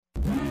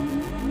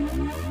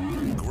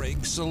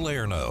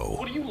Salerno.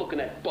 What are you looking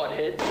at,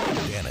 butthead?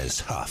 Dennis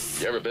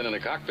Huff. You ever been in a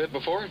cockpit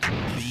before?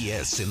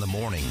 BS in the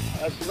morning.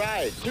 That's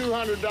right.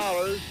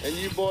 $200, and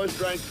you boys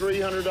drank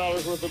 $300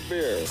 worth of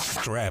beer.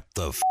 Strap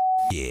the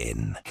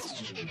in.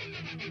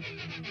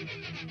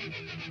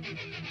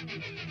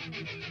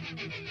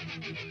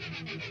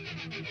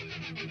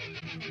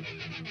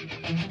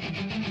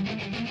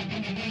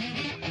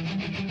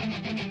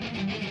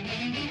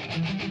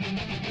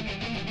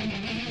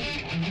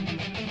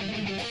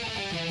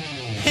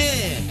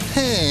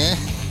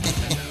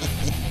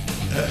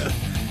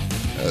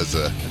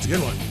 That's a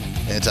good one.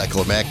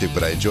 Anticlimactic,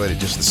 but I enjoyed it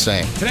just the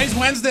same. Today's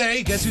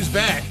Wednesday. Guess who's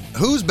back?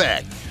 Who's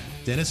back?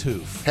 Dennis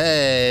Hoof.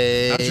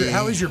 Hey.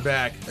 How is your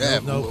back? Yeah,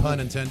 No pun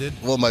intended.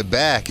 Well, my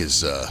back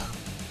is,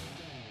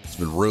 it's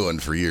been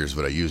ruined for years,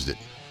 but I used it.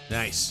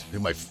 Nice.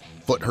 My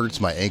foot hurts,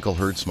 my ankle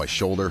hurts, my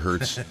shoulder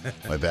hurts,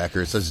 my back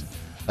hurts.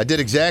 I did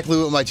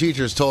exactly what my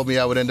teachers told me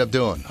I would end up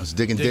doing. I was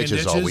digging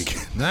ditches all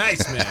weekend.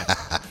 Nice, man.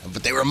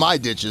 But they were my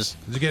ditches.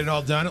 Did you get it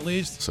all done at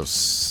least? So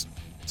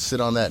sit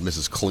on that,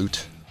 Mrs.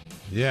 Clute.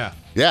 Yeah.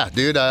 Yeah,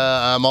 dude,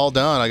 I'm all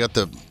done. I got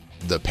the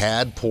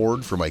pad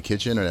poured for my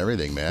kitchen and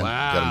everything, man.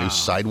 Wow. Got a new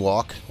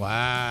sidewalk.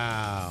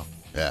 Wow.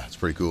 Yeah, it's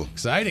pretty cool.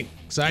 Exciting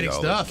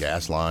stuff.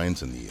 Gas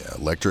lines and the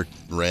electric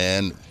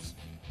ran,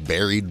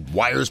 buried,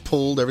 wires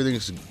pulled,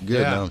 everything's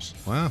good Yeah. now.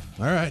 Wow.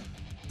 All right.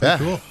 Pretty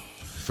cool.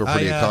 Feel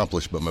pretty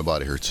accomplished, but my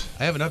body hurts.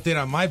 I have an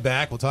update on my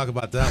back. We'll talk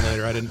about that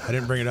later. I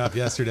didn't bring it up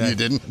yesterday. You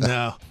didn't?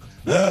 No.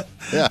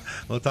 Yeah.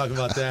 We'll talk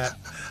about that.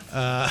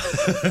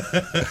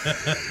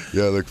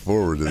 Yeah, I look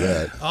forward to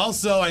that.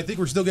 Also, I think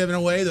we're still giving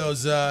away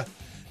those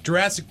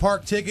Jurassic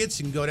Park tickets.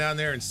 You can go down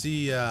there and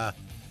see the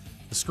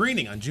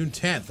screening on June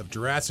 10th of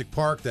Jurassic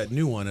Park, that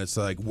new one. It's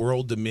like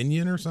World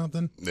Dominion or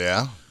something.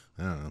 Yeah.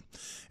 I don't know.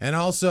 And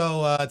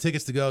also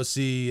tickets to go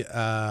see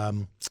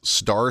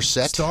Star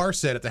Set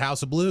at the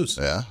House of Blues.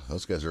 Yeah,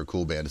 those guys are a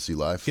cool band to see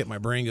live. Get my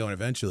brain going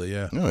eventually,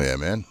 yeah. Oh, yeah,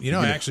 man. You know,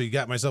 I actually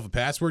got myself a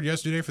password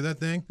yesterday for that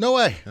thing. No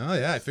way. Oh,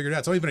 yeah, I figured it out.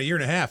 It's only been a year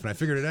and a half, and I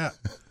figured it out.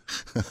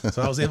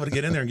 So I was able to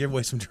get in there and give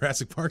away some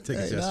Jurassic Park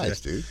tickets yesterday. Nice,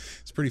 dude.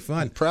 It's pretty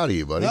fun. I'm proud of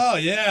you, buddy. Oh,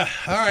 yeah.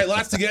 All right,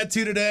 lots to get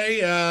to today.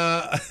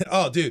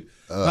 Dude,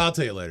 I'll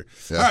tell you later.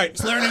 Yeah. All right,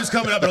 Slayer News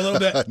coming up in a little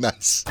bit.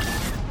 Nice.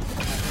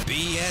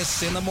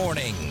 BS in the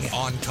morning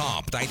on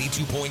Comp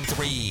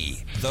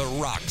 92.3, the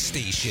rock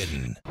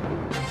station.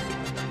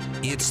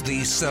 It's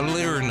the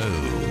Salir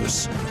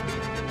News.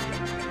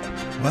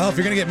 Well, if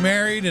you're going to get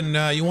married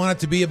and you want it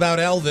to be about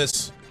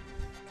Elvis,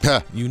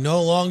 you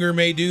no longer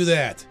may do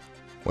that.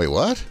 Wait,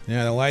 what?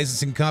 Yeah, the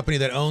licensing company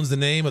that owns the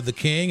name of the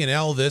king and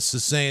Elvis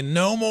is saying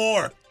no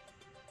more.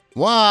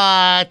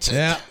 What?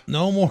 Yeah,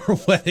 no more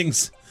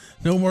weddings.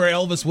 No more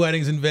Elvis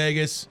weddings in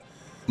Vegas.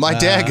 My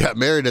dad got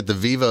married at the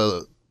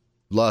Viva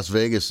Las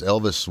Vegas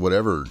Elvis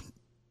whatever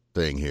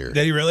thing here.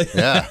 Did he really?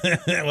 Yeah.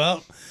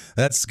 Well,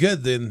 that's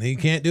good. Then he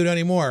can't do it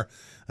anymore.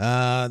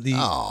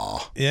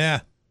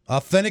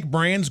 Authentic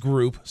Brands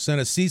Group sent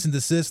a cease and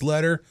desist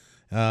letter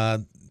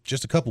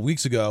just a couple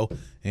weeks ago,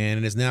 and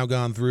it has now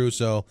gone through.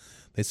 So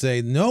they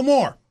say no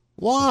more.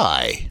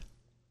 Why?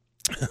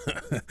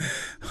 Would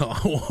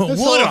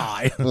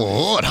I?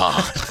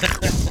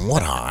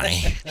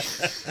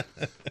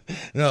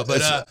 No,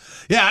 but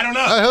I don't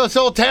know. This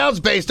whole town's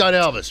based on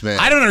Elvis, man.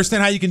 I don't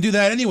understand how you can do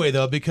that anyway,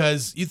 though,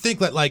 because you think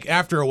that like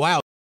after a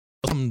while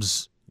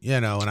becomes,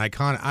 an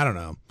icon. I don't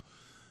know.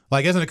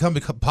 Like, doesn't it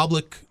become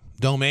public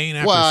domain?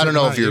 After I don't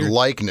know if your years?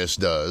 likeness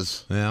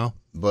does. Yeah,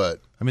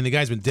 but I mean, the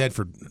guy's been dead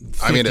for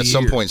 50 at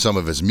some years. point, some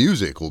of his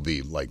music will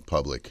be like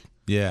public.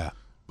 Yeah,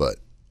 but.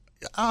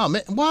 Oh,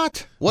 man,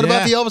 what? What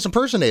about the Elvis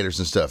impersonators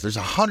and stuff? There's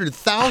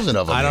 100,000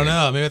 of them. I don't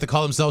know. Maybe they have to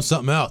call themselves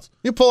something else.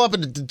 You pull up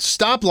at a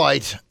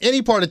stoplight,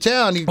 any part of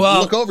town, you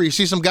look over, you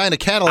see some guy in a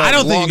Cadillac. I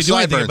don't think you can do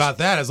anything sideburns. about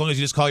that as long as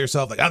you just call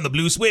yourself, like, I'm the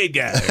Blue Suede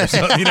guy. Or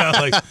something,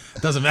 like,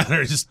 it doesn't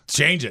matter. Just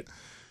change it,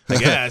 I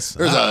guess.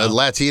 There's a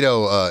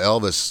Latino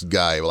Elvis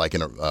guy, like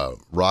in a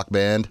rock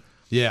band.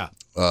 Yeah.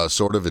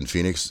 Sort of in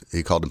Phoenix.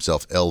 He called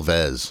himself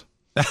Elvez.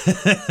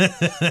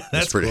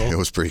 That's pretty. Cool. It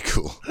was pretty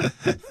cool.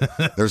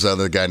 There's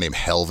another guy named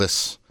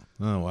Helvis.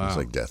 Oh, wow. It's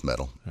like death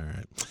metal. All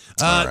right.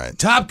 All right.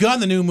 Top Gun,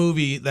 the new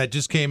movie that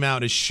just came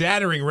out, is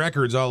shattering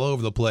records all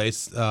over the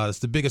place. It's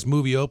the biggest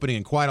movie opening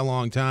in quite a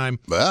long time.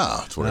 Wow.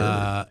 That's what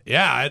I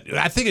heard.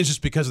 I think it's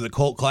just because of the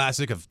cult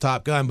classic of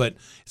Top Gun, but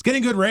it's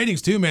getting good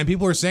ratings too, man.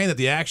 People are saying that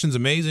the action's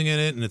amazing in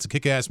it, and it's a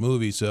kick-ass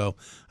movie, so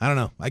I don't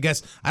know. I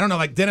don't know.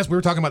 Like Dennis, we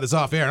were talking about this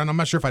off air. I'm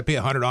not sure if I'd pay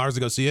 $100 to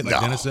go see it, like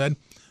Dennis said,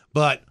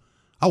 but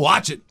I'll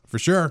watch it for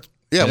sure.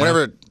 Yeah,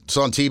 whenever it's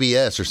on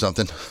TBS or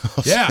something.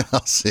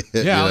 I'll see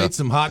it. Yeah, I'll eat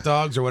some hot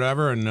dogs or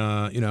whatever and,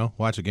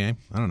 watch a game.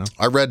 I don't know.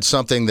 I read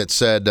something that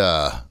said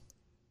the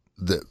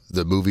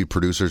movie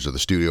producers or the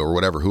studio or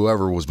whatever,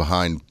 whoever was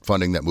behind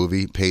funding that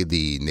movie, paid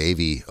the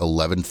Navy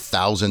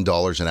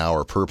 $11,000 an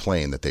hour per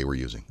plane that they were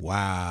using.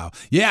 Wow.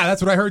 Yeah,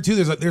 that's what I heard, too.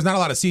 There's not a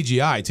lot of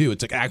CGI, too.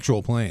 It's like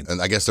actual planes.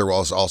 And I guess there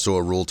was also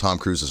a rule Tom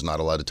Cruise is not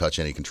allowed to touch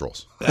any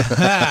controls.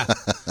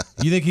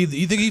 You think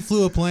he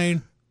flew a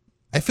plane?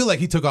 I feel like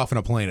he took off in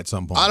a plane at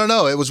some point. I don't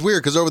know. It was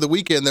weird because over the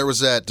weekend there was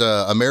that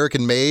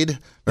American Made.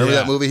 Remember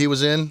that movie he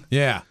was in?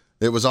 Yeah.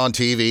 It was on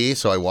TV,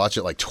 so I watched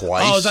it like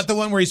twice. Oh, is that the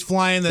one where he's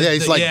flying?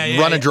 He's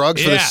running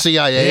drugs for the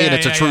CIA, and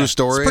it's a true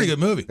story. It's a pretty good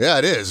movie. Yeah,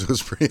 it is. It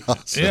was pretty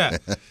awesome. Yeah.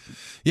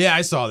 Yeah,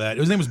 I saw that.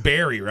 His name was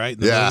Barry, right? In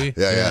the movie?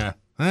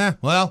 Yeah.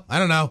 Well, I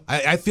don't know.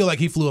 I feel like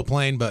he flew a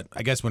plane, but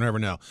I guess we'll never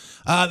know.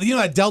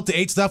 That Delta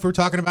 8 stuff we were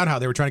talking about, how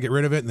they were trying to get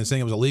rid of it and they're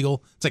saying it was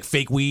illegal? It's like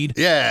fake weed.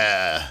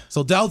 Yeah.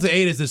 So Delta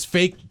 8 is this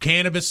fake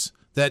cannabis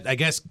that I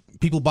guess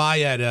people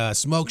buy at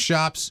smoke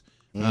shops.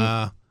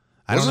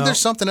 Wasn't there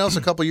something else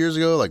a couple years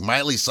ago? Like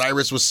Miley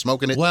Cyrus was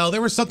smoking it? Well,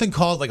 there was something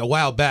called like a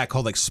while back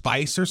called like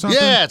Spice or something.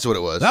 Yeah, that's what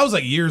it was. That was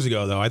like years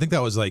ago, though. I think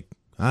that was like,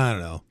 I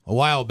don't know, a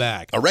while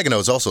back. Oregano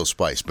is also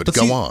spice, but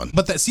go on.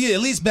 But at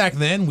least back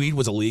then, weed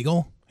was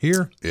illegal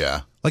here.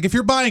 Yeah. Like if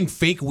you're buying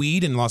fake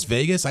weed in Las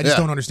Vegas, I just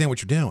don't understand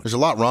what you're doing. There's a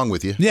lot wrong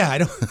with you. Yeah, I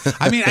don't.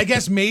 I mean, I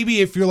guess maybe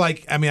if you're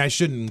like, I mean, I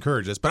shouldn't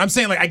encourage this, but I'm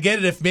saying like, I get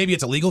it if maybe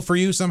it's illegal for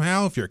you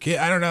somehow if you're a kid.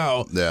 I don't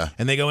know. Yeah.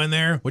 And they go in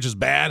there, which is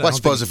bad. Well, I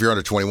suppose if you're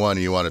under 21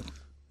 and you want to.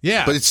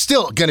 Yeah. But it's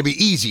still going to be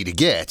easy to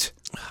get.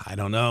 I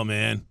don't know,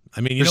 man. I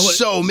mean, There's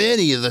so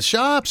many of the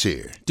shops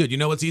here. Dude, you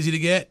know what's easy to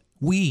get?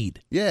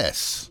 Weed.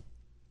 Yes.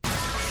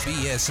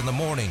 BS in the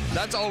morning.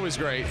 That's always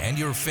great. And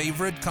your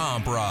favorite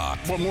comp rock.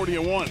 What more do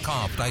you want?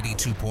 Comp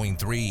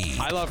 92.3.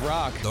 I love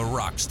rock. The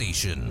Rock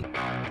Station.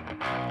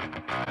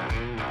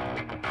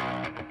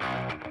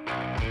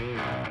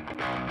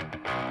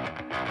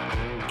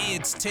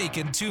 It's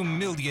taken 2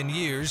 million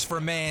years for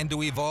man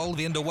to evolve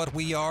into what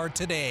we are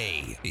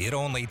today. It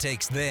only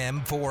takes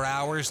them 4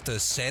 hours to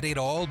set it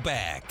all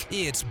back.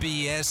 It's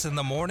BS in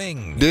the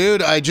morning.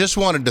 Dude, I just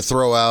wanted to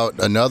throw out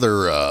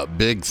another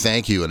big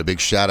thank you and a big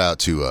shout out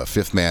to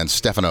Fifth Man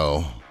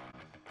Stefano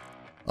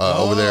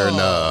over there in,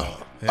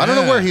 I don't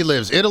know where he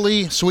lives.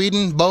 Italy,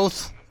 Sweden,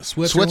 both?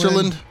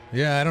 Switzerland?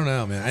 Yeah, I don't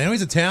know, man. I know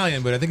he's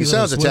Italian, but I think He he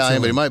sounds lives in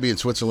Italian, but he Switzerland. might be in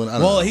Switzerland. I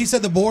don't know. He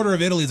said the border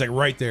of Italy is like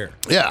right there.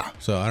 Yeah.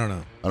 So I don't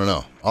know. I don't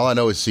know. All I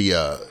know is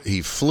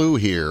he flew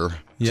here to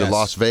Yes.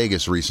 Las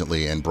Vegas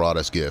recently and brought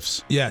us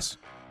gifts. Yes.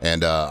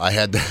 And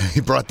he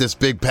brought this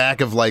big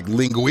pack of like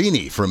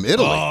linguine from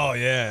Italy. Oh,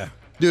 yeah.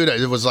 Dude,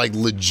 it was like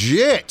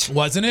legit.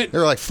 Wasn't it? They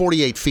were like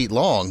 48 feet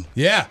long.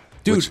 Yeah.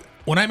 Dude, Which-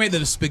 when I made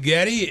the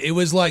spaghetti, it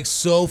was like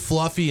so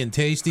fluffy and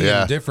tasty Yeah.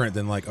 and different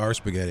than like our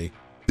spaghetti.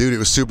 Dude, it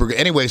was super good.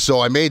 Anyway, so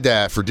I made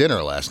that for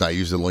dinner last night. I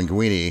used the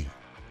linguine,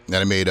 and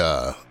I made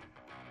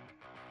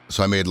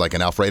like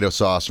an Alfredo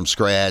sauce from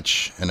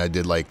scratch, and I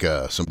did like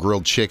some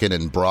grilled chicken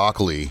and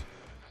broccoli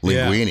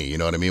linguine. Yeah. You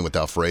know what I mean, with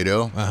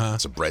Alfredo,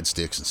 some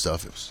breadsticks and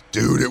stuff.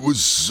 It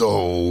was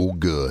so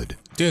good.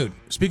 Dude,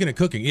 speaking of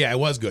cooking, yeah, it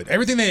was good.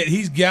 Everything that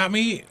he's got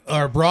me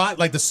or brought,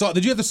 like the sauce.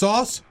 Did you have the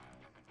sauce?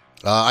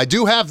 I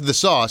do have the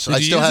sauce. Did I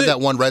you still use have it? that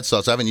one red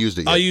sauce. I haven't used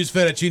it yet. I use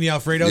fettuccine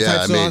Alfredo Yeah, type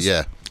I sauce. mean,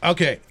 yeah.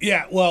 Okay.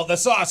 Yeah. Well, the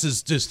sauce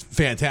is just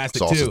fantastic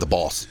Sauce too. is the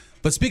boss.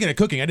 But speaking of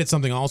cooking, I did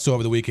something also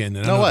over the weekend,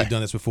 and I don't know way. if you've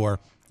done this before.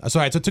 So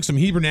I took some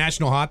Hebrew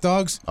National hot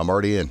dogs, I'm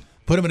already in.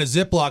 put them in a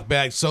Ziploc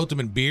bag, soaked them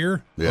in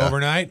beer Yeah.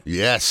 overnight.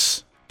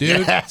 Yes.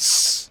 Dude.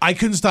 Yes. I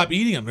couldn't stop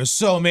eating them. They're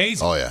so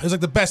amazing. Oh, yeah. It was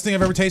like the best thing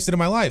I've ever tasted in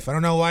my life. I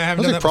don't know why I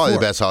haven't Those done are that probably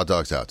before. the best hot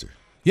dogs out there.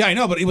 Yeah, I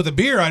know, but with the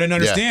beer, I didn't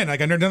understand.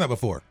 Like, I've never done that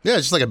before. Yeah,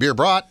 it's just like a beer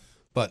brat.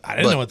 But I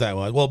didn't know what that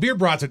was. Well, beer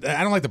brats, I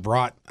don't like the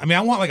brat. I mean,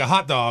 I want like a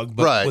hot dog,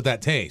 but Right. with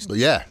that taste. But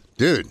yeah,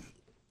 dude.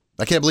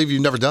 I can't believe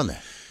you've never done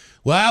that.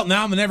 Well,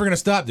 now I'm never going to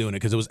stop doing it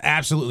because it was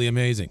absolutely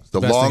amazing. The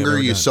Best thing I've longer ever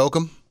you done. soak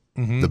them,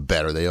 the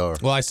better they are.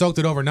 Well, I soaked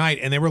it overnight,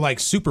 and they were like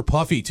super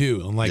puffy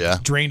too, and like Yeah.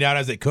 drained out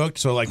as they cooked.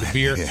 So like the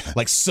beer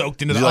like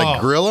soaked into Did the. you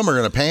like grill them or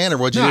in a pan or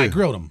what'd you No, do? I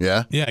grilled them.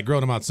 Yeah? Yeah, I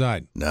grilled them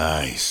outside,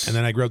 Nice. and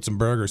then I grilled some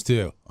burgers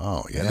too.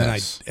 Oh,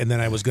 yes. And then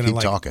I was gonna Keep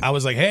like talking. I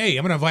was like, hey,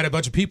 I'm gonna invite a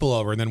bunch of people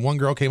over, and then one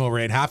girl came over,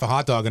 ate half a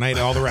hot dog, and I ate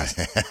all the rest.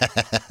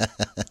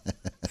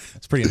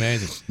 It's pretty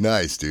amazing.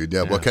 Nice, dude.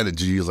 Yeah, what kind of,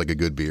 did you use like a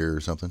good beer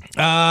or something?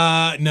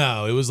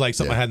 No, it was like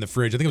something I had in the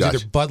fridge. I think it was Gotcha.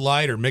 either Bud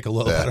Light or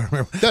Michelob. Yeah. I don't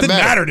remember. Doesn't Didn't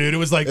matter, matter. dude. It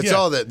was like It's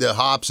all the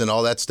hops and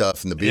all that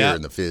stuff and the beer Yeah.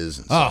 and the fizz.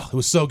 And Oh, stuff. it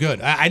was so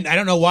good. I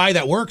don't know why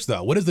that works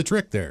though. What is the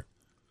trick there?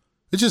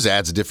 It just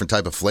adds a different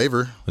type of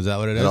flavor Is that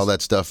what it is? and all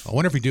that stuff, I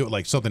wonder if we do it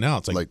like something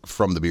else, like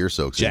from the beer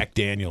soaks. Jack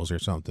Daniels or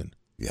something.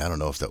 Yeah, I don't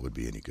know if that would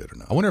be any good or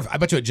not. I wonder if I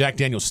bet you a Jack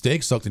Daniels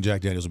steak soaked in Jack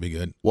Daniels would be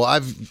good. Well,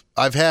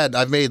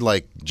 I've made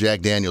like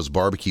Jack Daniel's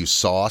barbecue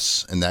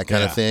sauce and that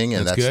kind Yeah, of thing,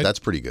 and that's good? that's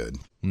pretty good.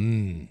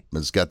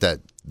 It's got that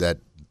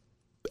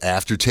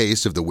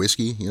aftertaste of the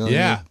whiskey. You know what I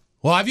Yeah. mean?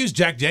 Well, I've used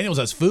Jack Daniels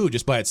as food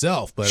just by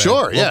itself, but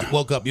Sure, I yeah.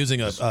 woke up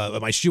using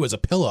my shoe as a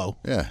pillow.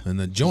 Yeah. And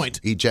the joint.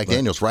 Eat Jack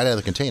Daniels right out of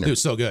the container. Dude,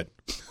 so good.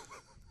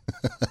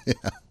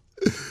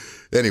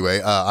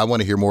 Anyway, I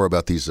want to hear more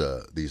about these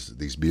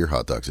beer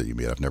hot dogs that you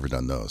made. I've never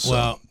done those. So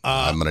Well,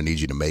 I'm going to need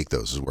you to make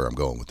those. Is where I'm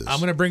going with this. I'm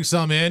gonna bring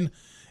some in,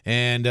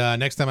 and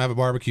next time I have a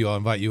barbecue, I'll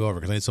invite you over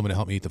because I need someone to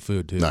help me eat the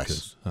food too.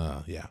 Nice.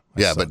 'cause, yeah.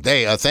 Yeah, but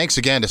hey, thanks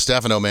again to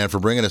Stefano, man, for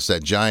bringing us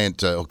that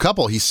giant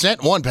couple. He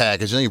sent one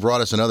package, and then he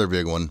brought us another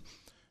big one,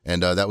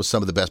 and that was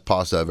some of the best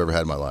pasta I've ever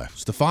had in my life.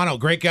 Stefano,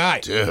 great guy.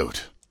 Dude.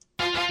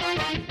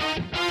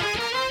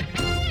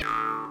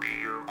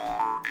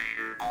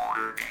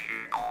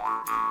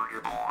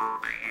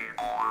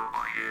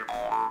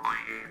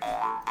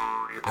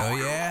 Oh,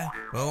 yeah?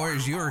 Well,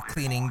 where's your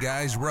cleaning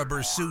guy's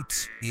rubber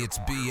suits? It's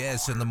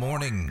BS in the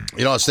morning.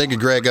 You know, I was thinking,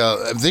 Greg,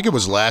 I think it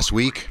was last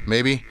week,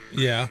 maybe.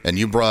 Yeah. And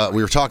we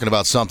were talking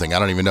about something. I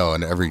don't even know.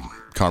 And every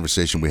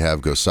conversation we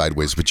have goes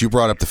sideways. But you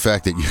brought up the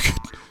fact that you could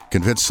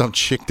convince some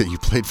chick that you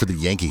played for the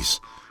Yankees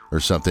or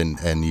something,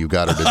 and you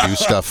got her to do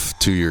stuff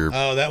to your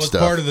that was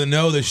stuff. part of the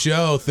Know the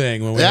Show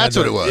thing. When That's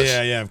what it was.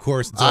 Yeah, of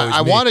course. It's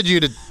I me. wanted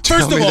you to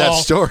tell me that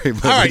story.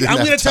 But all right, we didn't I'm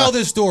have going to tell time.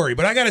 this story,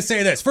 but I got to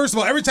say this. First of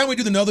all, every time we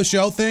do the Know the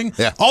Show thing,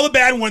 Yeah. all the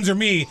bad ones are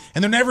me,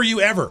 and they're never you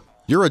ever.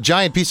 You're a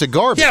giant piece of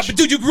garbage. Yeah, but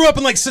dude, you grew up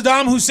in like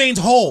Saddam Hussein's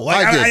hole.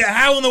 Like, I did.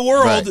 how in the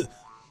world? Right.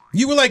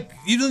 You were like,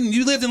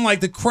 you lived in like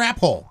the crap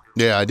hole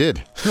Yeah, I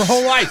did. your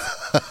whole life.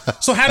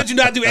 So how did you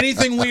not do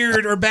anything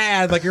weird or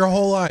bad like your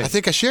whole life? I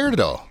think I shared it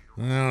all.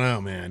 I don't know,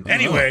 man.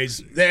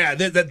 Anyways, yeah,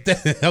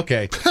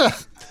 okay. I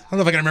don't know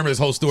if I can remember this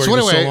whole story. So It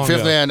was anyway, long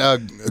Fifth ago.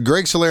 Man,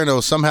 Greg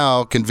Salerno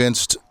somehow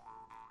convinced.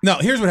 No,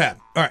 here's what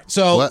happened. All right,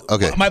 so What?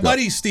 Okay, my go.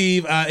 buddy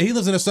Steve, he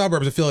lives in the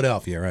suburbs of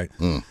Philadelphia, right?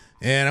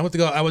 And I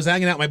was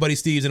hanging out with my buddy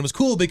Steve's, and it was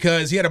cool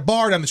because he had a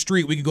bar down the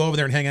street we could go over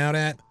there and hang out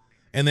at,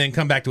 and then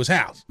come back to his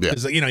house. Yeah.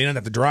 'Cause, you don't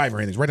have to drive or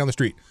anything. It's right down the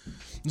street.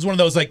 It's one of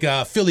those like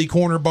Philly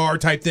corner bar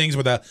type things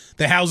where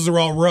the houses are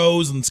all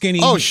rows and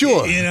skinny. Oh,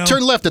 sure. You know?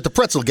 Turn left at the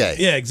Pretzel Gay.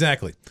 Yeah,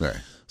 exactly. All right.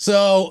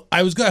 So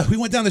we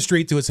went down the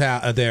street to his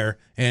house there,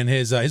 and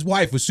his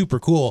wife was super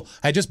cool.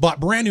 I just bought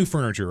brand new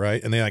furniture, right?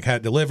 And they like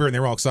had it delivered, and they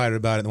were all excited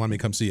about it and they wanted me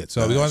to come see it.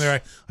 So we go in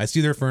there, I see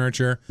their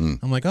furniture.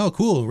 I'm like, oh,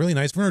 cool, really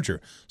nice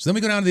furniture. So then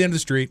we go down to the end of the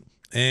street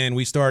and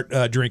we start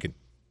drinking.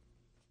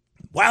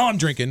 While I'm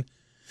drinking,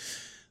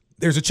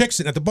 there's a chick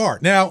sitting at the bar.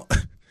 Now,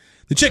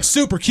 the chick's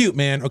super cute,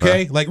 man.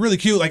 Okay, like really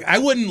cute. Like I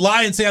wouldn't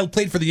lie and say I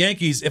played for the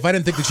Yankees if I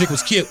didn't think the chick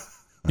was cute.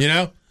 You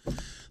know.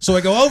 So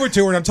I go over to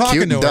her and I'm talking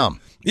Cute to and her. dumb.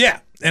 Yeah.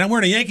 And I'm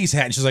wearing a Yankees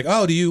hat. And she's like,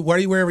 oh, why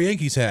do you wear a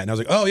Yankees hat? And I was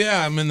like, oh,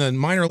 yeah, I'm in the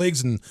minor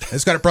leagues and I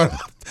just got it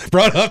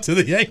brought up to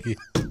the Yankees.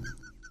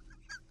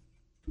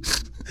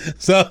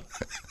 So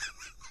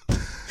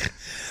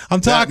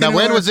I'm talking Now to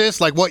when her. was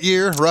this? Like what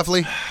year,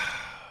 roughly?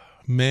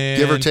 Man.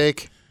 Give or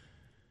take?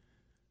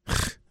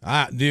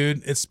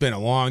 Dude, it's been a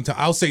long time.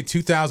 I'll say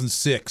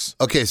 2006.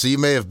 Okay, so you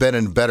may have been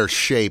in better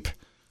shape.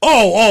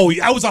 Oh,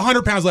 I was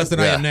 100 pounds less than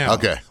I Yeah, am now.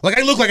 okay. Like,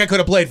 I look like I could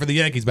have played for the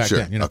Yankees back Sure,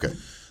 then. You know? okay.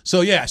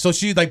 So, yeah. So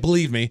she, like,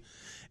 believed me.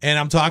 And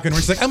I'm talking to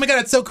her. She's like, oh, my God,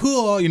 it's so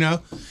cool, you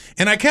know?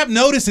 And I kept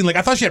noticing, like,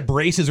 I thought she had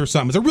braces or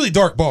something. It's a really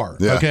dark bar,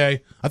 Yeah.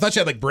 okay? I thought she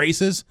had, like,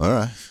 braces. All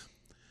right.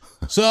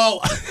 So...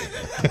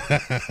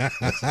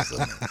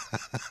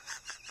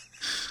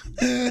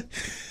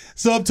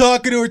 So I'm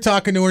talking to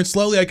her, and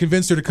slowly I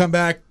convinced her to come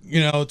back,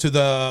 to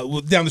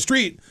down the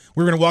street.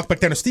 We were going to walk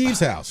back down to Steve's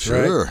house,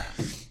 right? Sure.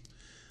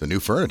 The new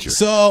furniture.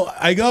 So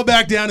I go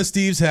back down to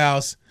Steve's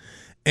house,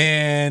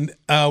 and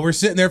we're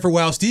sitting there for a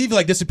while. Steve,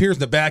 like, disappears in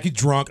the back. He's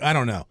drunk. I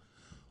don't know.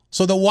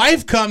 So the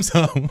wife comes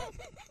home,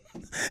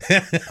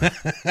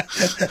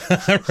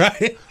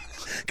 right?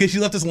 Because she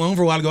left us alone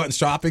for a while to go out and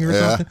shopping or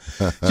something.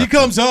 She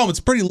comes home. It's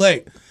pretty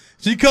late.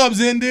 She comes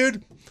in,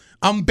 dude.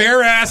 I'm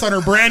bare ass on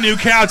her brand new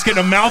couch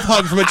getting a mouth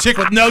hug from a chick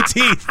with no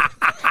teeth.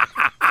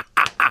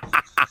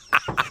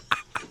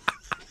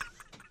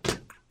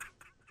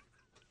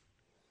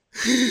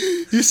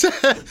 You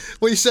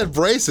said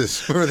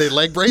braces. Were they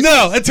leg braces?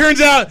 No, it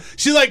turns out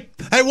she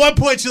at one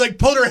point she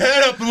pulled her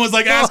head up and was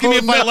asking me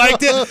if I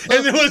liked it,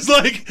 and it was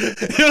like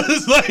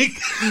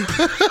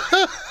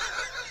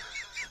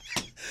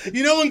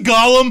you know when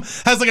Gollum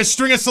has a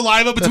string of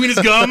saliva between his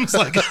gums,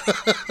 like.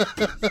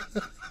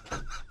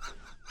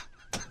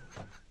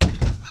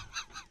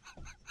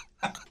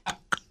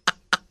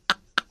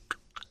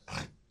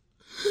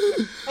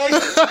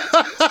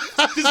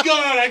 Just go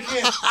on, I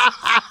can't.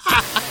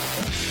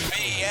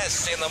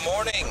 BS in the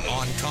morning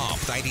on Comp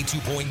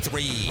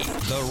 92.3,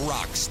 the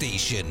rock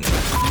station.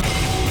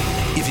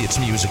 If it's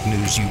music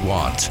news you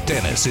want,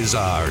 Dennis is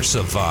our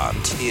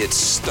savant. It's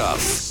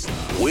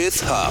Stuff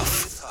with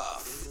Huff.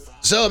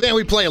 So, man,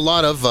 we play a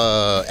lot of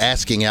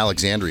Asking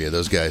Alexandria.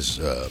 Those guys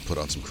put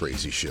on some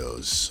crazy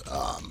shows.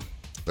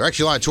 They're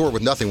actually on tour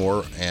with Nothing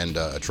More and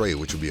Atreyu,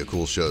 which would be a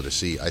cool show to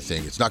see, I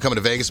think. It's not coming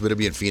to Vegas, but it'll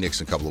be in Phoenix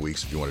in a couple of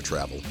weeks if you want to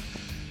travel.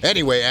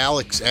 Anyway,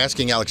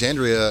 Asking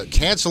Alexandria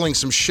canceling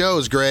some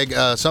shows, Greg.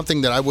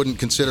 Something that I wouldn't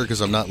consider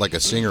because I'm not like a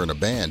singer in a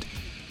band.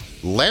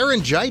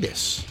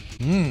 Laryngitis.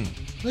 It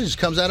just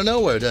comes out of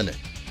nowhere, doesn't it?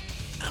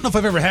 I don't know if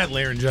I've ever had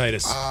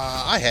laryngitis.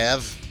 I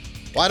have.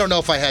 Well, I don't know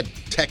if I had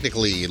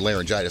technically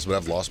laryngitis, but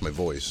I've lost my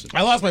voice.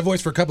 I lost my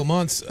voice for a couple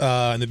months in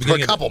the beginning.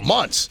 For a couple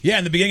months? Yeah,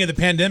 in the beginning of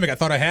the pandemic, I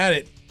thought I had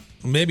it.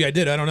 Maybe I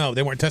did. I don't know.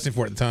 They weren't testing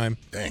for it at the time.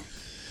 Dang.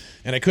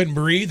 And I couldn't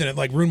breathe, and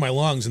it ruined my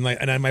lungs, and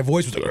my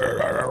voice was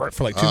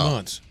for 2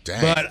 months.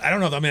 Dang. But I don't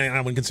know. I mean, I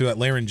wouldn't consider that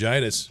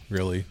laryngitis,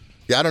 really.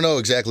 Yeah, I don't know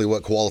exactly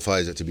what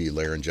qualifies it to be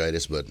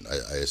laryngitis, but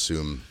I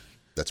assume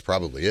that's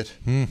probably it.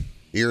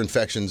 Ear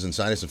infections and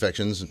sinus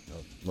infections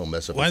will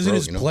mess up Why the doesn't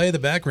throat, it just play the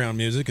background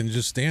music and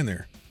just stand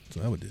there? That's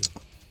what I would do.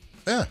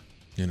 Yeah.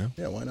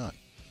 Yeah, why not?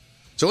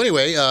 So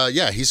anyway,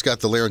 he's got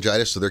the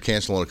laryngitis, so they're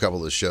canceling a couple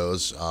of the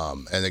shows.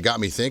 And it got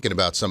me thinking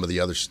about some of the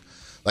other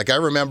Like I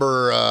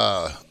remember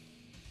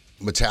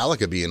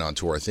Metallica being on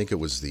tour. I think it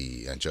was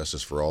the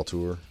Justice for All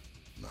tour.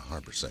 I'm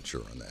not 100%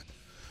 sure on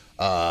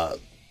that.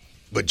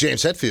 But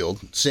James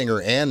Hetfield,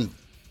 singer and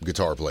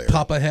guitar player.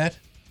 Papa Het.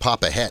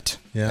 Papa Het,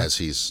 Yeah. as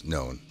he's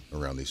known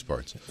around these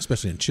parts.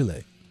 Especially in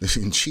Chile.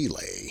 In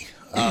Chile.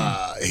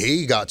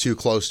 He got too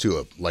close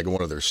to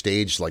one of their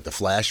staged, like the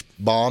flash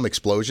bomb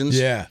explosions.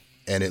 Yeah.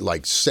 And it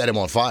like set him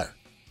on fire.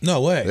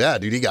 No way. Yeah,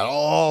 dude, he got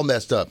all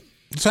messed up.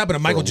 This happened to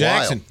for Michael a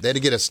Jackson. while. They had to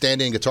get a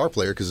stand-in guitar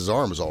player because his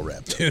arm was all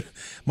wrapped up. Dude,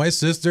 my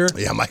sister.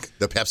 Yeah,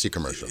 the Pepsi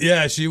commercial.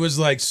 Yeah, she was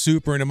like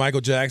super into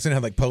Michael Jackson,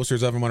 had like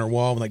posters of him on her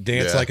wall and like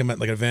dance Yeah. like him at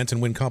like events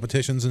and win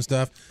competitions and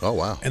stuff. Oh,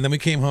 wow. And then we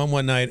came home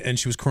one night and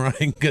she was crying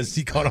because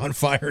he caught on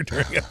fire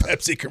during a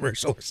Pepsi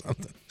commercial or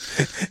something.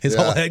 His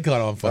whole head caught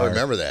on fire. I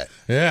remember that.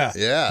 Yeah.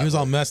 Yeah. He was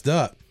all messed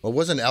up. Well,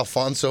 wasn't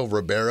Alfonso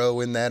Ribeiro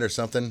in that or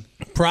something?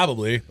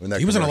 Probably. In that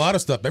He was in a commercial. lot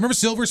of stuff. Remember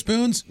Silver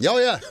Spoons? Oh,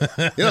 yeah.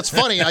 You know, it's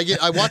funny.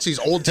 I watch these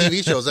old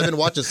TV shows. I've been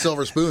watching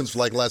Silver Spoons for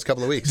like the last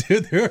couple of weeks.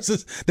 Dude, there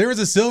was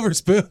a Silver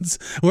Spoons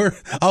where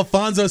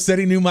Alfonso said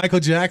he knew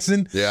Michael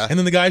Jackson. Yeah. And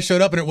then the guy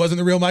showed up and it wasn't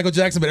the real Michael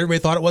Jackson, but everybody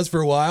thought it was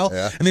for a while.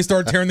 Yeah. And they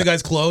started tearing the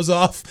guy's clothes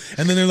off.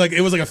 And then they're like,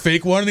 it was like a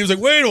fake one. And he was like,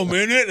 wait a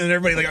minute. And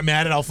everybody like got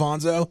mad at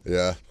Alfonso.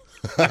 Yeah.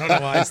 I don't know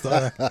why I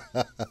thought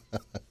that.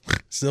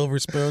 Silver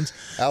Spoons.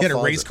 He had a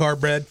Alfonso. race car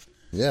bred.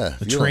 Yeah.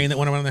 A train that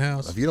went around the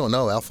house. If you don't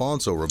know,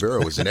 Alfonso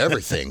Ribeiro was in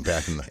everything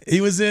back in the.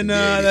 He was in the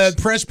the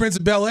 80s. Fresh Prince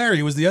of Bel-Air.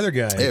 He was the other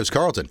guy. Hey, it was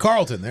Carlton.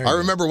 Carlton. There. I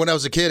remember when I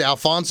was a kid,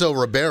 Alfonso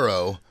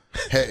Ribeiro.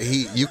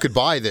 You could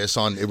buy this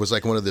on. It was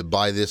like one of the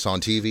buy this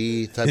on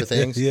TV type of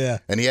things. Yeah.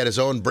 And he had his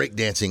own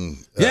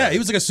breakdancing. Yeah, he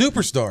was like a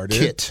superstar, dude.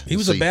 kit. He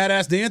was So a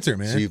badass dancer,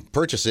 man. So you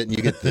purchase it and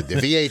you get the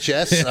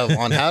VHS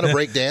on how to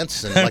break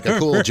dance and like a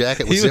cool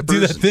jacket with he would zippers do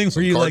that and thing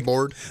some where you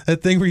cardboard. like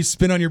that thing where you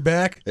spin on your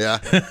back. Yeah.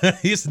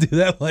 He used to do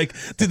that like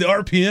do the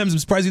RPMs. I'm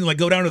surprised he didn't like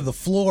go down to the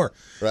floor.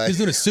 Right. He's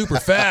doing it super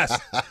fast.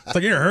 It's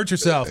like you're gonna hurt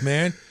yourself,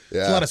 man. It's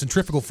a Yeah. lot of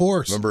centrifugal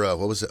force. Remember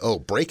what was it? Oh,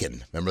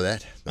 Breakin'. Remember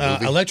that? The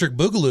movie? Electric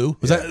Boogaloo.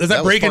 Was that was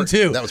Breaking part-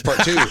 2? That was part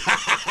 2.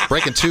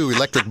 Breaking 2,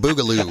 Electric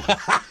Boogaloo.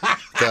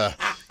 The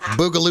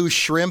Boogaloo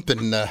Shrimp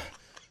and what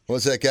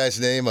was that guy's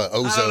name? I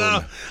don't know.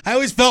 Ozone. I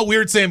always felt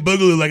weird saying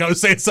Boogaloo, like I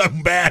was saying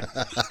something bad.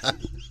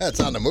 That's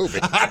on the movie.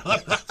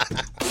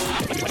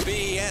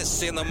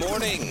 BS in the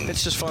morning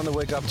It's just fun to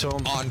wake up to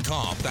him. on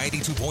Comp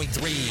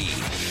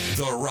 92.3.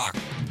 The Rock.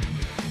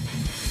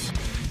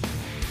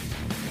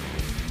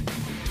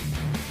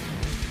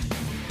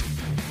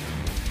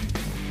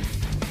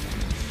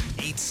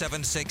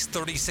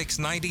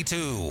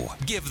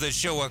 $876-3692. Give the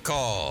show a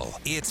call.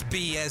 It's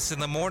BS in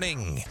the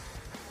morning.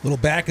 Little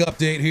back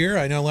update here.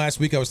 I know last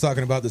week I was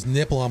talking about this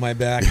nipple on my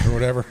back or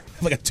whatever,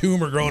 like a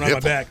tumor growing on my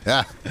back,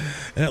 Yeah.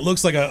 and it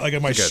looks like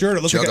my a shirt.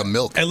 It looked jug like of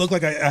milk. It looked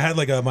like I had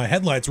like my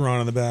headlights were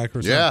on the back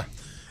or something. Yeah.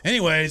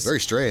 Anyways, Very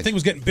strange. The thing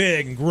was getting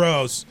big and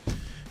gross,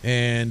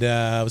 and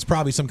it was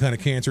probably some kind of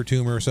cancer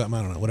tumor or something.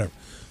 I don't know, whatever.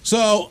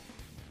 So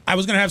I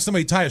was gonna have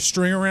somebody tie a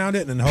string around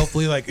it, and then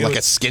hopefully like Like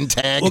a skin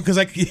tag. well, because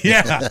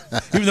yeah,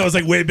 even though it was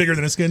like way bigger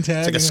than a skin tag.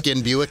 It's like a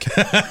skin Buick.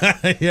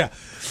 Yeah.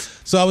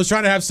 So I was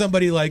trying to have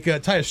somebody like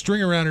tie a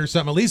string around it or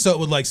something, at least so it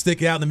would like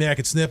stick out, and then maybe I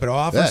could snip it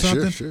off or Yeah,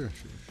 something. sure.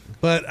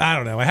 But I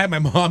don't know. I had my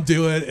mom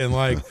do it, and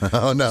like,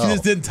 Oh, no. she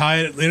just didn't tie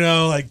it,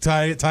 like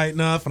tie it tight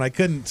enough, and I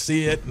couldn't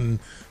see it and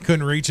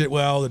couldn't reach it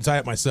well to tie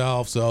it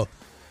myself. So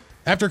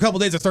after a couple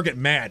days, I started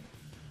getting mad,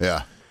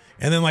 Yeah.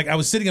 and then like I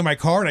was sitting in my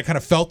car and I kind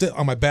of felt it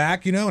on my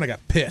back, and I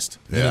got pissed.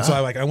 And Yeah. then, so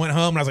I went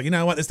home and I was like, you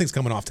know what, this thing's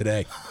coming off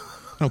today.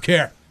 I don't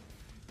care.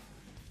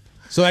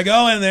 So I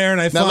go in there and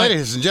I Now, find,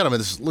 ladies and gentlemen,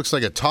 this looks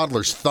like a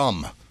toddler's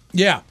thumb.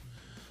 yeah.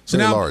 So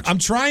Very now large. I'm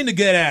trying to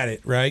get at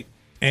it, right?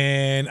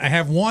 And I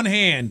have one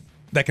hand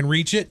that can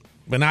reach it,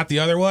 but not the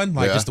other one,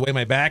 like Yeah. just the way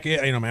my back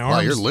is, my arms. Wow,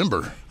 you're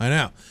limber. I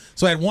know.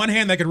 So I had one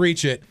hand that could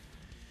reach it,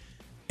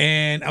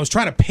 and I was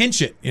trying to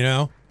pinch it,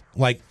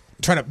 like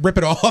trying to rip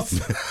it off,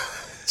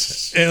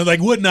 and it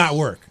like would not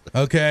work.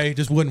 Okay,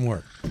 just wouldn't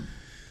work.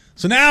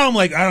 So now I'm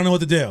like, I don't know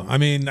what to do. I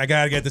mean, I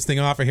gotta get this thing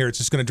off of here. It's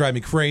just gonna drive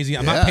me crazy.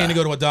 I'm not Yeah. paying to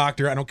go to a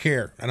doctor. I don't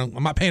care.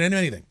 I'm not paying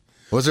anything.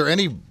 Was there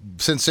any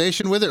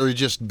sensation with it, or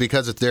just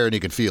because it's there and you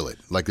could feel it?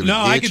 Like it was No,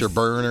 I itch could- or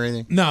burn or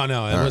anything? No,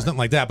 it was nothing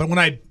like that. But when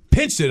I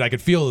pinched it, I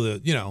could feel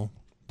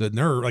the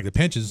nerve, like the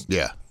pinches.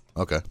 Yeah.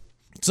 Okay.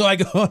 So I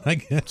go and I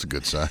get. That's a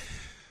good sign.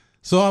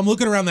 So I'm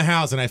looking around the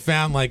house and I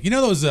found like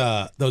those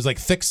like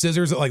thick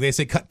scissors that like they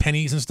say cut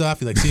pennies and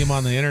stuff. You like see them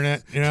on the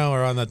internet,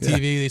 or on the TV.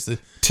 They used to,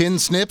 Tin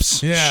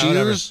snips? Yeah,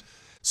 whatever. Shears?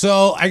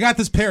 so I got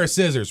this pair of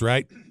scissors,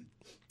 right?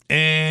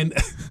 And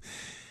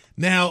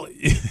now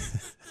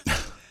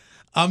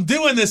I'm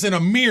doing this in a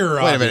mirror. Wait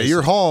a minute. obviously.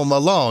 You're home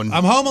alone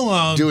I'm home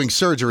alone doing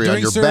surgery on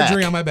doing your surgery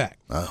back. on my back,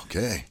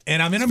 Okay.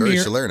 and I'm in a Very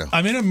mirror. Salerno.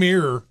 I'm in a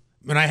mirror,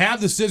 and I have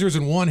the scissors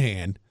in one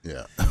hand.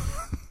 Yeah.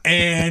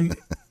 And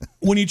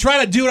when you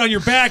try to do it on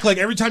your back, like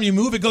every time you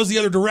move, it goes the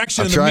other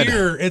direction I'm in the trying to-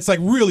 mirror. It's like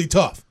really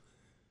tough.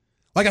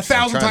 Like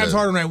 1,000 Trying times to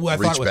harder than I thought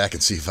reach it would. back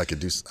and see if I could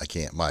do. I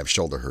can't. My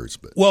shoulder hurts,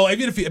 but Well,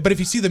 even if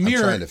you see the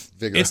mirror, trying to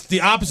figure it's out-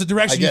 the opposite I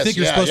direction guess you think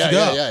you're yeah, supposed yeah, to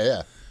go.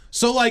 Yeah.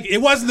 So like, it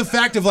wasn't the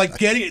fact of like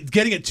getting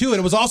it to it.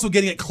 It was also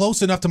getting it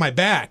close enough to my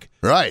back.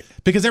 Right.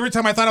 Because every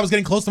time I thought I was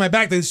getting close to my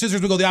back, the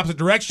scissors would go the opposite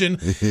direction,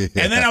 and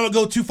then I would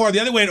go too far the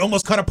other way and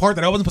almost cut a part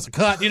that I wasn't supposed to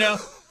cut. You know.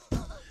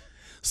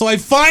 So I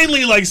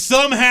finally like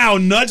somehow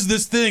nudged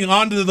this thing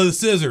onto the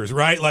scissors,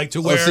 right? Like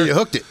to where. So you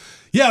hooked it.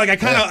 Yeah, like I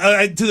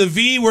kind of to the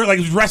V where like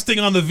it was resting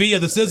on the V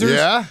of the scissors.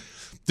 Yeah.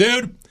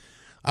 Dude,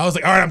 I was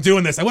like, all right, I'm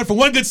doing this. I went for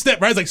one good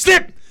snip, right? I was like,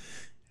 snip!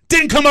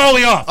 Didn't come all the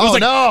way off. It was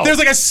no. There's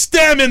like a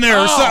stem in there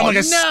or something, like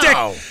a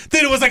stick.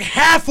 Dude, it was like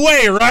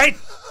halfway, right?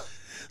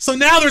 So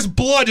now there's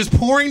blood just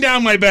pouring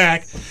down my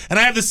back, and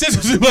I have the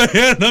scissors in my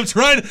hand, and I'm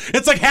trying.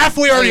 It's like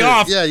halfway already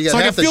off. Yeah, you got so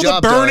I half can feel the the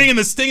job burning done. and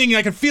the stinging, and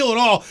I can feel it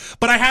all.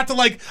 But I have to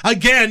like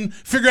again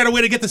figure out a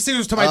way to get the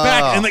scissors to my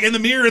back, and like in the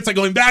mirror, it's like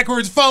going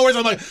backwards, forwards.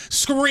 I'm like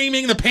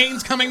screaming, the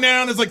pain's coming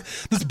down. There's like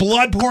this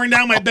blood pouring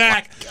down my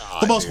back.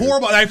 The most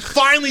horrible. And I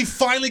finally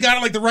got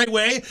it like the right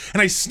way,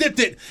 and I snipped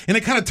it, and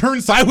it kind of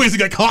turned sideways and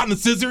got caught in the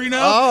scissor, you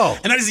know.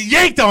 And I just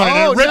yanked on it,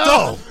 and it ripped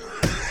off.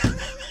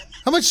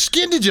 How much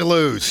skin did you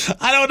lose?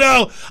 I don't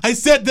know. I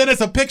sent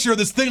Dennis a picture of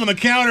this thing on the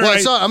counter.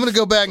 Well, I'm going to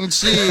go back and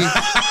see.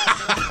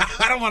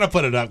 I don't want to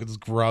put it up because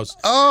it's gross.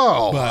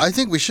 Oh, But- I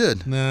think we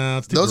should. No,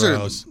 it's too Those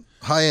gross.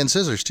 are high-end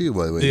scissors, too,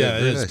 by the way. Yeah,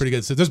 Very it's nice. pretty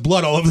good. So there's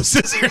blood all over the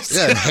scissors.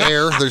 Yeah, and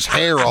hair. There's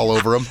hair all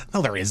over them.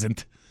 No, there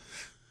isn't.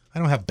 I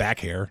don't have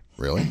back hair.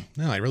 Really?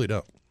 No, I really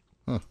don't.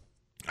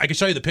 I can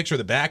show you the picture of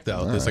the back,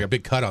 though. There's like a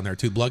big cut on there,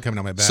 too. Blood coming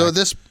down my back. So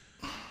this...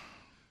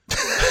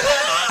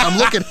 I'm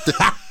looking at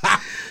the...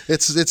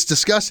 It's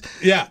disgusting.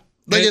 Yeah.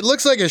 Like, it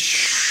looks like a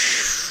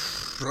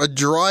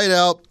dried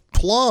out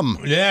plum.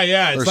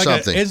 Yeah. It's or like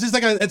something. it's just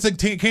like it's a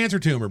cancer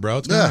tumor, bro.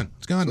 It's Yeah. gone.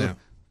 It's gone now.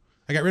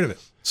 I got rid of it.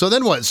 So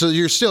then what? So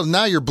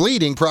now you're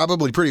bleeding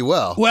probably pretty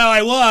well. Well,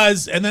 I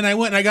was, and then I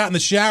went and I got in the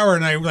shower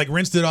and I like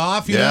rinsed it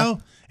off, you Yeah.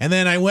 know. And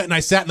then I went and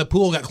I sat in the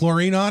pool, got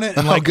chlorine on it,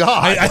 and Oh, like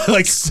God. I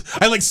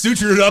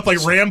sutured it up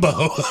like Rambo.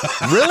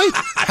 Really?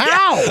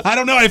 How? I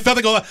don't know. I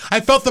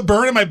felt the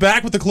burn in my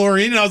back with the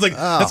chlorine, and I was like,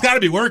 Oh. that's got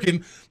to be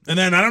working. And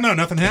then I don't know,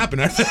 nothing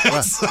happened.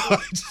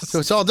 So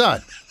it's all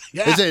done.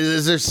 Yeah.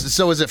 Is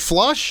it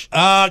flush?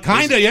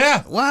 Kinda,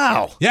 yeah.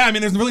 Wow. Yeah, I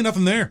mean, there's really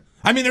nothing there.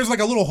 I mean, there's like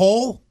a little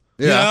hole,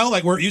 you Yeah. know,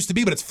 like where it used to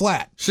be, but it's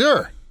flat.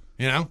 Sure.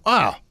 You know,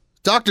 Wow.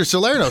 Dr.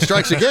 Salerno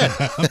strikes again.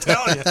 I'm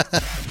telling you.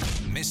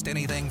 Missed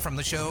anything from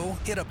the show?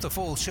 Hit up the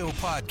full show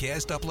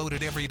podcast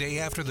uploaded every day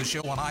after the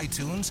show on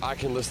iTunes I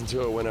can listen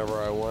to it whenever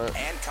I want.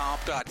 and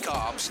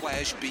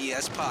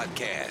comp.com/BS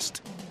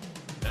podcast.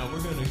 Now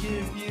we're gonna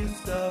give you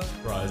stuff,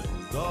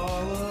 prizes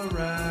all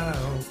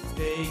around.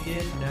 Take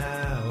it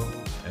now.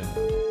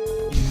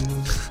 And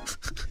you.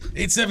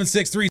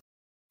 876-362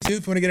 if you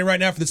want to get it right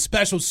now for the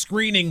special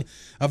screening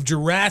of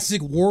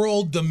Jurassic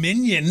World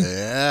Dominion.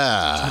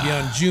 Yeah. It'll be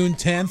on June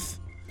 10th,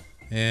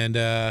 and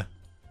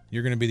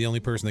you're going to be the only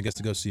person that gets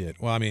to go see it.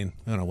 Well, I mean,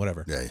 I don't know,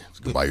 whatever. Yeah,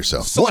 go by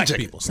yourself. One Select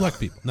ticket. people. Select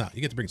people. No,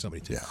 you get to bring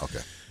somebody too. Yeah, okay.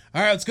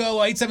 All right, let's go.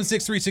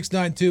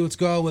 876-3692. Let's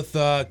go with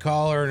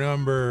caller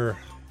number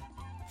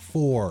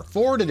 4.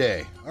 4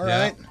 today. All Yeah.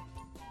 right.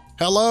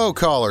 Hello,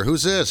 caller.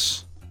 Who's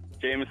this?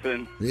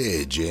 Jameson,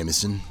 Hey,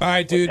 Jameson. All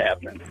right, dude. what's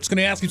happening? Just going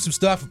to ask you some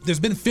stuff. There's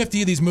been 50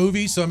 of these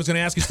movies, so I'm just going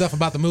to ask you stuff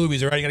about the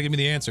movies. All right, you got to give me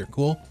the answer.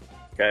 Cool?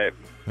 Okay.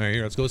 All right,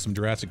 here, let's go with some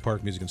Jurassic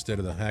Park music instead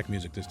of the hack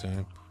music this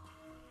time.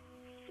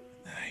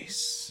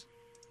 Nice.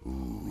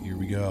 Here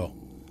we go.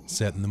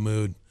 Setting the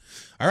mood.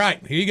 All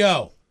right, here you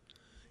go.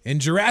 In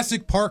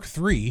Jurassic Park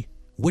 3,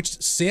 which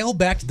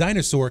sail-backed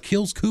dinosaur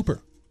kills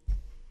Cooper?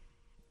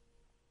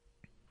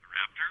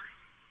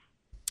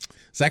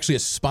 It's actually a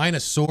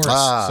Spinosaurus.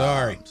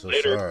 Sorry. I'm so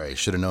sorry.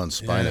 Should have known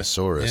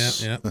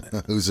Spinosaurus. Yeah.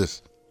 Who's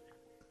this?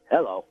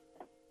 Hello,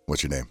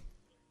 What's your name?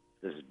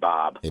 this is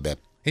Bob. Hey, babe.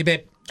 Hey,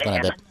 babe. What's going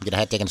on, babe? Get a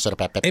hat, taking a soda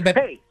pop, babe. Hey, babe.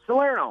 Hey,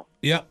 Salerno,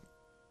 Yeah.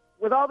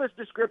 with all this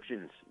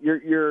descriptions,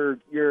 your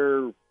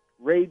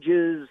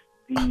rages,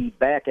 the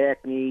back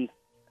acne,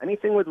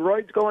 anything with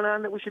roids going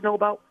on that we should know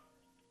about?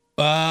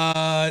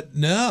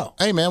 No.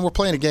 Hey, man, we're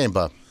playing a game,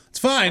 Bob. It's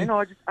I fine.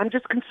 know, I'm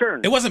just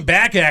concerned. It wasn't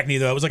back acne,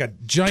 though. It was like a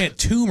giant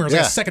tumor. It was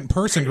like Yeah. a second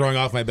person growing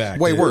off my back.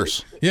 Way dude.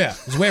 worse. Yeah,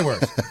 it was way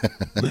worse.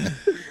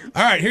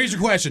 All right, here's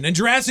your question. In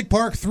Jurassic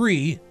Park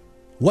 3,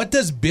 what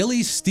does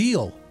Billy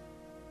steal?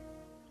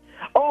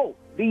 Oh,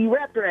 the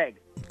raptor egg.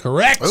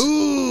 Correct.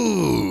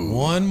 Ooh.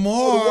 One The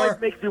more. wife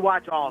makes me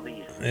watch all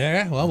these.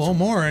 Yeah, well, one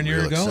more, and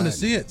you're Real going to exciting.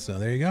 see it. So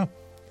there you go.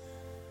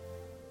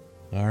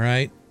 All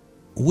right.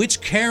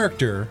 Which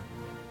character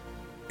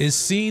is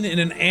seen in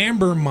an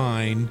amber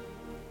mine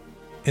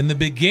in the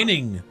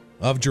beginning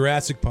of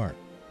Jurassic Park?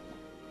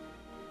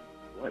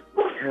 What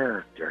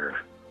character?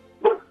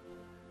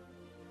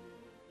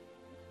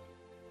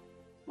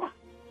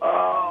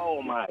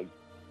 Oh my!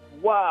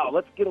 Wow,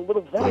 let's get a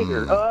little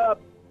vaguer.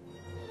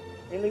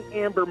 In the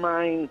amber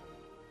mine,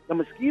 the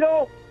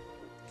mosquito.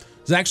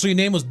 His actually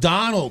name was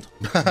Donald.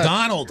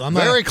 Donald. I'm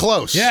not- Very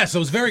close. Yeah, so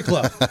it was very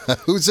close.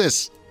 Who's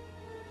this?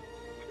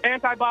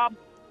 Anti-Bob.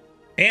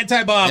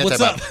 Anti-Bob, what's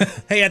up?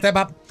 Anti-Bob. Hey,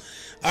 Anti-Bob.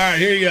 All right,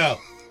 here you go.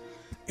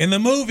 In the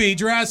movie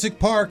Jurassic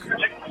Park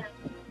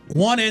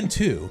 1 and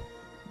 2,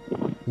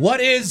 What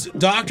is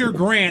Dr.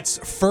 Grant's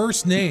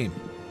first name?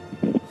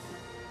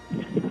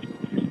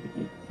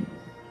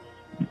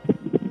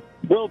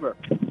 Wilbur.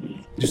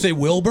 Did you say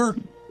Wilbur?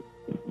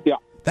 Yeah.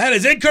 That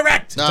is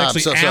incorrect. No, It's I'm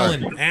actually so sorry.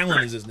 Alan.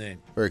 Alan is his name.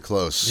 Very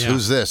close. Yeah.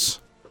 Who's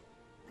this?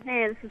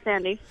 Hey, this is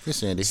Sandy. Hey,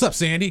 Sandy. What's up,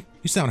 Sandy?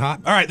 You sound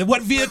hot. All right. Then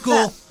what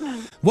vehicle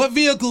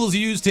is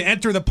used to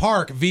enter the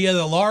park via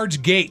the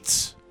large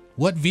gates?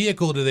 What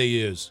vehicle do they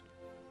use?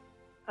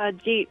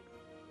 Jeep.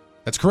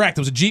 That's correct.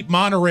 It was a Jeep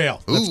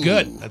monorail. That's Ooh.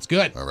 good. That's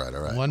good. All right.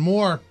 One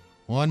more.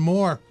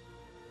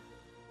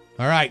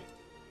 All right.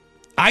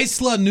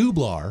 Isla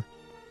Nublar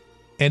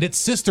and its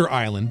sister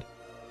island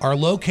are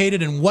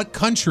located in what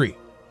country?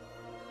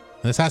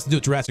 This has to do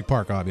with Jurassic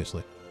Park,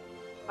 obviously.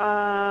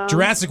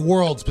 Jurassic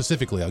World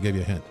specifically. I'll give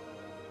you a hint.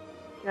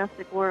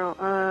 Jurassic World.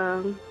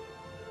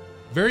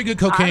 Very good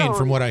cocaine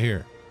from what I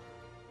hear.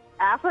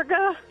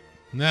 Africa?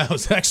 No,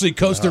 it's actually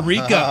Costa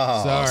Rica.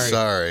 Oh,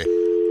 sorry.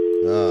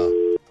 Oh.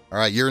 All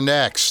right, you're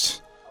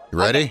next. You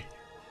ready?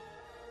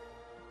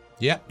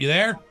 Yep, you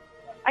there?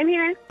 I'm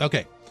here.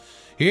 Okay.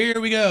 Here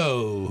we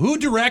go. Who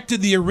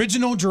directed the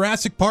original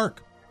Jurassic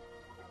Park?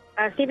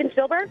 Steven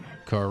Spielberg?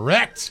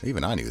 Correct.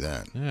 Even I knew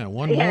that. Yeah,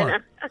 one more.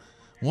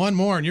 One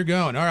more, and you're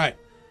going. All right.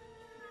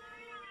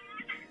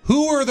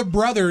 Who were the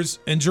brothers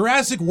in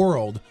Jurassic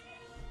World?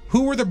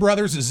 Who were the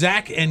brothers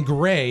Zach and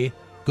Gray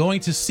going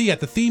to see at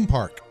the theme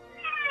park?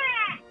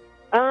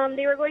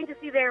 They were going to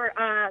see their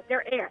aunt.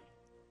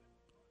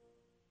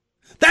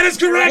 That is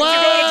correct.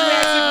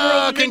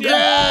 Wow, You're going to Jurassic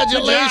World Dominion.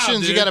 congratulations. Good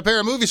job, You dude. got a pair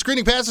of movie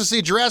screening passes to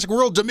see Jurassic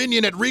World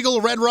Dominion at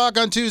Regal Red Rock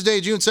on Tuesday,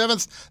 June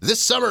 7th.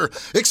 This summer,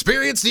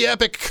 experience the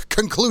epic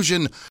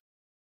conclusion.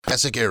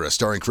 Jurassic Era,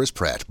 starring Chris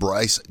Pratt,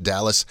 Bryce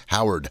Dallas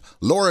Howard,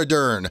 Laura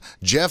Dern,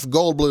 Jeff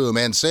Goldblum,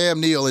 and Sam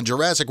Neill in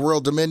Jurassic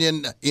World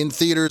Dominion in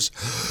theaters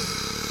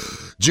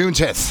June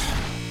 10th.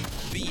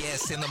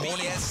 BS in the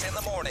morning. BS in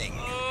the morning.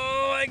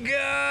 Oh, my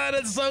God.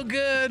 It's so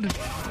good.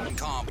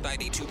 Comp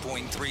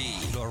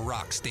 92.3, the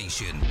Rock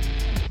Station.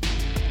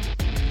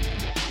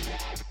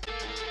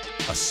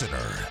 A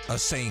sinner, a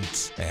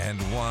saint,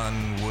 and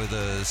one with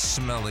a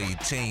smelly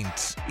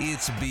taint.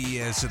 It's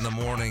BS in the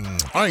morning.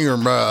 I don't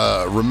even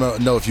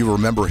know if you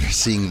remember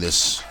seeing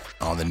this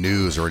on the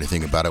news or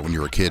anything about it when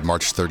you were a kid.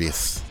 March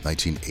 30th,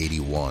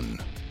 1981.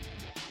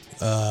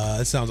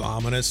 That sounds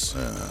ominous.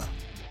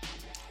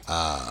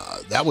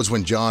 That was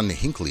when John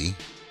Hinckley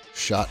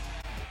shot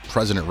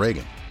President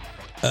Reagan.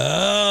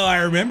 Oh, I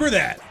remember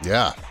that.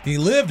 Yeah. He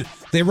lived.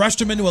 They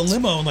rushed him into a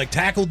limo and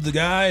tackled the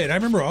guy, and I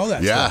remember all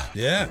that Yeah. stuff.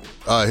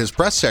 Yeah. His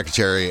press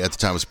secretary at the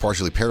time was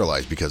partially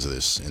paralyzed because of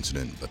this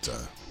incident. But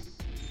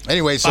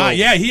anyway, so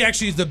yeah, he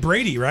actually is the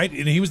Brady, right?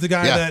 And he was the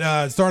guy Yeah.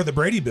 that started the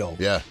Brady bill.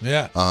 Yeah.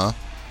 Yeah.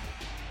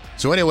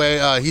 So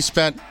anyway, he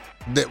spent.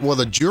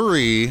 The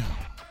jury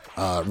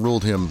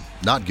ruled him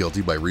not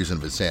guilty by reason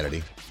of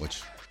insanity,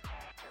 which,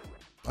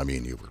 I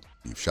mean, you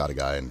shot a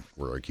guy and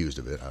were accused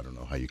of it. I don't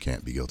know how you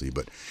can't be guilty,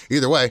 but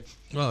either way,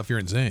 Well, if you're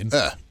insane,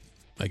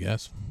 I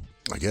guess.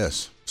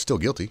 Still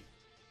guilty.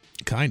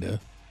 Kinda.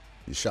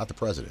 You shot the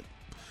president.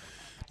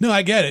 No,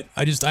 I get it.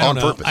 I don't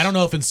know. purpose. I don't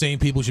know if insane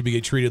people should be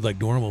treated like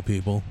normal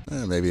people.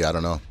 Maybe, I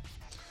don't know.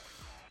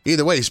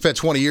 Either way, he spent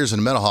 20 years in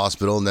a mental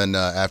hospital, and then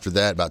after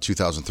that, about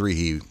 2003,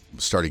 he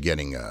started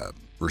getting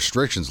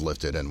restrictions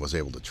lifted and was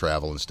able to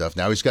travel and stuff.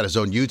 Now he's got his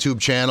own YouTube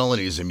channel, and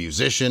he's a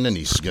musician, and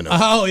he's gonna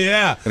Oh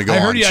yeah, go I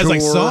heard on he has tour.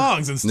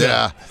 songs and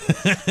stuff.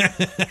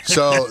 Yeah.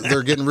 So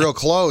they're getting real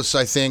close,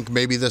 I think,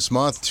 maybe this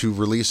month to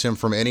release him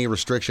from any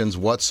restrictions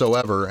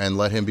whatsoever and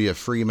let him be a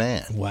free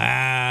man.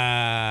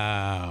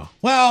 Wow.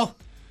 Well,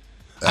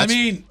 I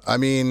mean,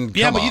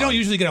 yeah, come but you on. don't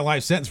usually get a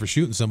life sentence for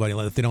shooting somebody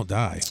if they don't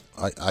die.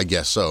 I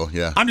guess so.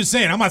 Yeah. I'm just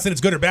saying. I'm not saying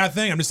it's good or bad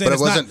thing. I'm just saying But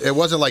it's it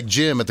wasn't like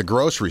Jim at the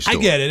grocery store.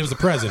 I get it. It was the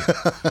president.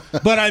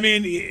 But I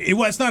mean,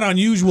 it's not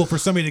unusual for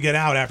somebody to get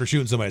out after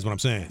shooting somebody. Is what I'm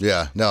saying.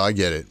 Yeah, no, I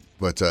get it,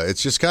 but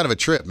it's just kind of a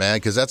trip, man,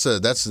 because that's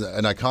an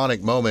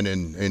iconic moment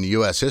in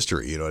U.S.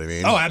 history. You know what I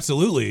mean? Oh,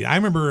 absolutely. I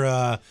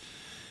remember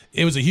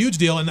it was a huge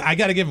deal, and I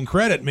got to give him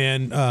credit,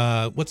 man.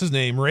 What's his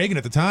name? Reagan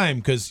at the time,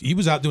 because he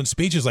was out doing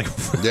speeches like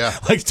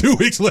 2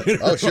 weeks later.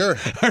 Oh, sure.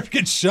 After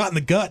getting shot in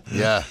the gut.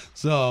 Yeah.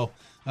 So.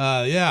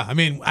 Yeah, I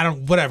mean, I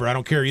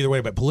don't care either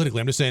way, but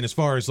politically, I'm just saying as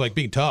far as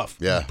being tough.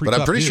 Yeah, but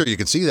I'm pretty sure you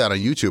can see that on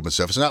YouTube and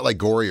stuff. It's not like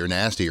gory or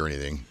nasty or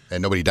anything,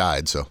 and nobody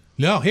died, so.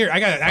 No, here, I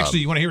got it. Actually,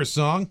 you want to hear a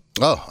song?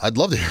 Oh, I'd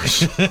love to hear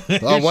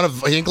it. One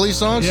of Hinckley's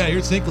songs? Yeah,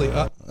 here's Hinckley.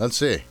 Let's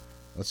see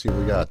what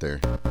we got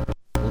there.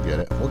 We'll get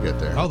it. We'll get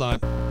there. Hold on.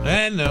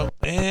 And no.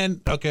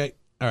 And okay.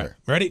 All right.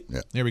 Ready?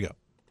 Yeah. Here we go.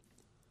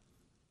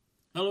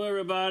 Hello,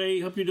 everybody.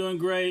 Hope you're doing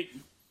great.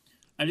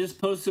 I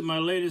just posted my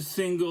latest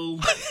single.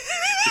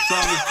 The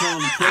song is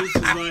called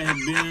Places I Have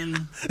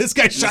Been. This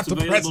guy shot the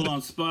president. It's available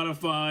on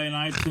Spotify and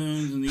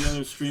iTunes and the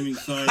other streaming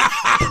sites.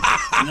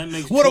 And that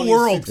makes what a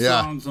world!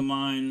 songs of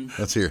mine.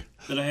 Let's hear.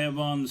 That I have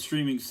on the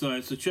streaming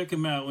site. So check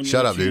them out when you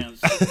Shut have up, a dude.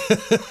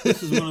 chance.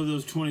 This is one of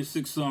those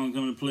 26 songs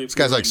I'm going to play This for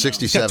you guy's like right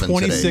 67 now.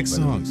 26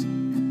 today. songs.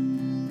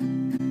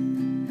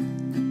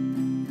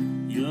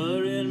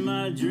 You're in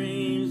my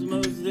dreams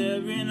most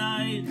every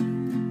night.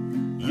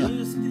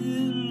 You're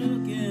still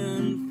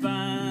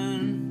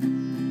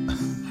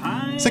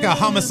like a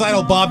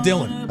homicidal Bob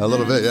Dylan. A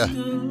little bit, yeah.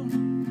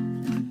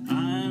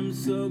 I'm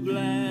so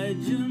glad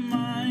you're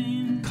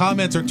mine.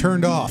 Comments are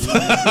turned off.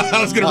 I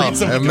was going to read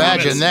some of the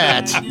Imagine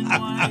comments. that.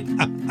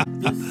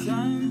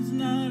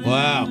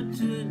 Wow.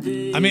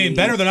 I mean,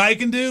 better than I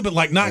can do, but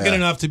like not good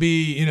enough to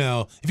be,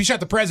 if you shot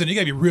the president, you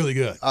got to be really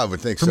good. I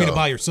would think for so. me to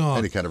buy your song.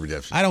 Any kind of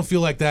redemption. I don't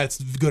feel like that's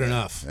good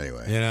enough.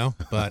 Anyway.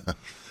 But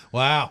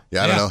wow.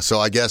 Yeah, I don't know. So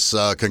I guess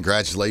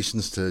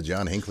congratulations to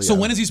John Hinckley. So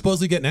when is he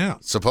supposedly getting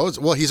out?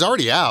 Well, he's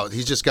already out.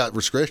 He's just got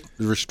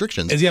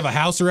restrictions. Does he have a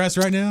house arrest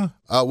right now?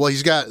 Well,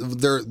 he's got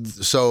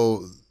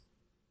so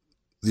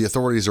the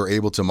authorities are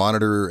able to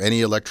monitor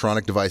any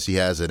electronic device he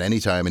has at any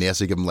time, and he has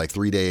to give him like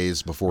 3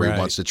 days before he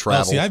wants to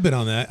travel. Well, see, I've been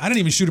on that. I didn't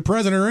even shoot a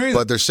president or anything.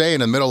 But they're saying in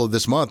the middle of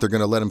this month they're going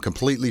to let him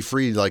completely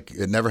free, like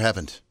it never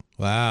happened.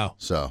 Wow.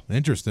 So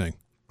interesting.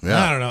 Yeah.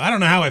 I don't know. I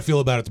don't know how I feel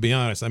about it, to be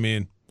honest. I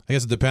mean, I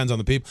guess it depends on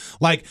the people.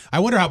 Like, I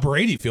wonder how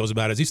Brady feels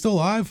about it. Is he still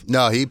alive?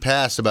 No, he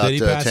passed about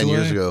 10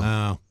 years ago.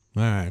 Oh, all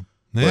right.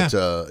 Yeah.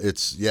 But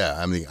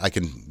I mean,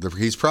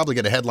 he's probably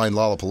going to headline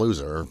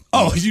Lollapalooza. Or,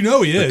 he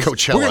is.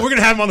 Coachella. We're going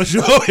to have him on the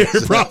show here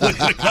probably in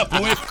a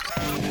couple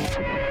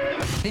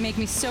weeks. They make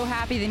me so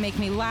happy. They make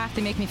me laugh.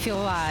 They make me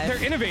feel alive.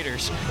 They're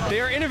innovators. They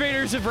are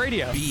innovators of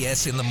radio.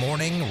 BS in the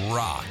Morning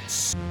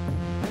rocks.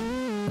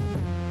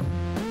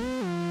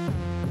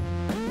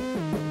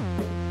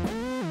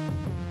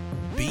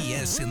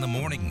 BS in the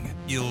Morning.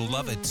 You'll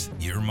love it.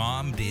 Your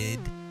mom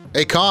did.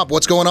 Hey, Comp,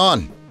 what's going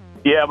on?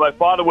 Yeah, my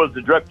father was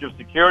the director of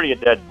security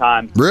at that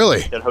time.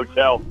 Really? At that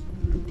hotel.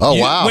 Oh,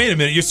 wow. Wait a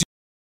minute. He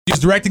was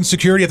directing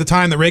security at the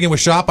time that Reagan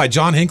was shot by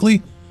John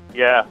Hinckley?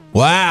 Yeah.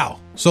 Wow.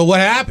 So what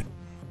happened?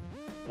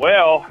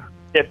 Well,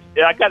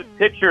 I got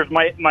pictures.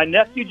 My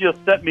nephew just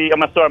sent me.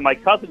 My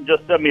cousin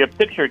just sent me a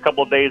picture a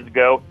couple of days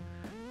ago.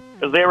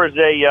 Because there was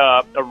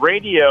a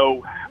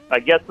radio,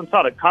 I guess some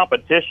sort of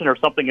competition or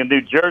something in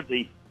New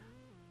Jersey.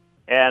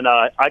 And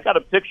I got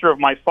a picture of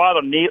my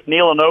father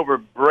kneeling over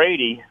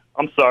Brady.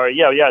 I'm sorry,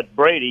 it's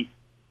Brady,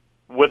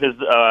 with his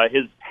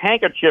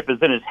handkerchief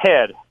is in his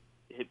head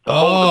to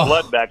hold the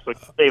blood back so he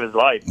can save his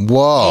life.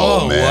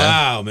 Whoa, man.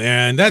 Wow,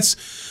 man.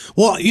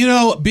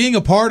 Being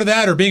a part of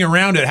that or being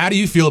around it, how do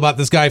you feel about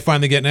this guy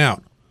finally getting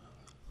out?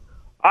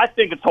 I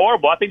think it's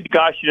horrible. I think the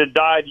guy should have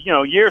died,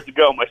 years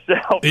ago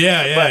myself.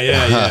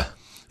 Yeah.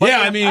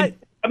 I mean,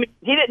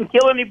 he didn't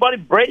kill anybody.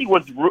 Brady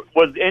was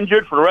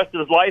injured for the rest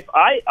of his life.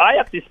 I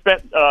actually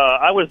spent.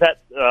 I was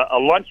at a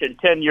luncheon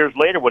 10 years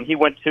later when he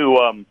went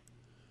to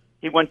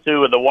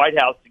the White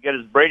House to get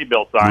his Brady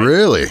bill signed.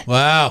 Really?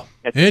 Wow.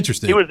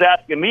 Interesting. He was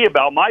asking me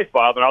about my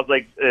father, and I was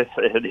like,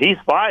 "He's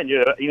fine."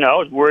 I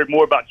was worried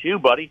more about you,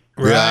 buddy.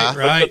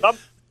 Right.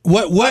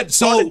 What?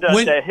 So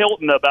when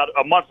Hilton about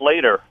a month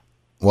later.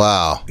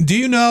 Wow. Do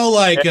you know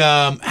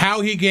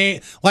how he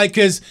gained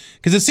because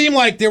it seemed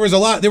like there was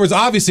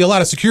obviously a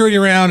lot of security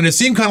around, and it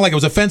seemed kind of like it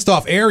was a fenced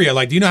off area.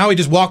 Like, do you know how he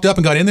just walked up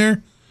and got in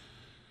there?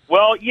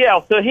 Well, yeah.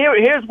 So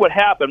here's what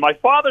happened. My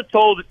father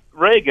told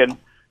Reagan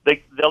the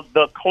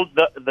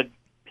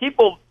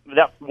people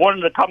that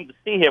wanted to come to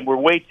see him were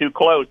way too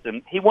close,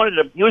 and he was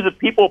a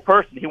people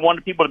person. He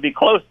wanted people to be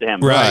close to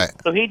him. Right.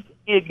 So he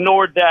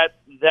ignored that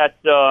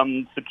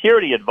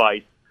security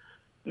advice.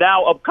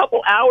 Now, a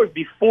couple hours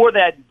before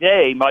that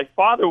day, my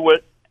father was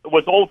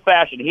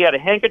old-fashioned. He had a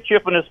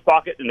handkerchief in his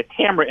pocket and a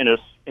camera in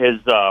his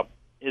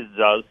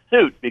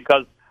suit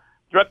because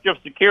director of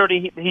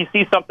security, he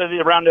sees something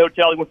around the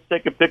hotel, he wants to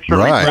take a picture,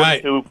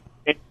 report to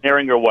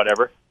engineering or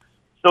whatever.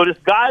 So this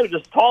guy,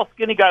 this tall,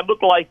 skinny guy,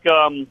 looked like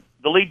the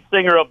lead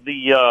singer of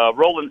the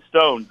Rolling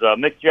Stones,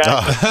 Mick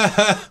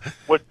Jagger,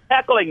 was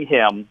tackling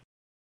him,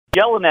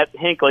 yelling at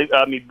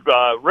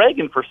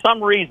Reagan for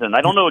some reason.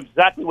 I don't know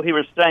exactly what he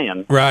was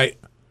saying. Right.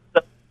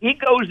 He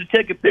goes to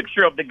take a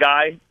picture of the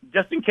guy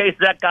just in case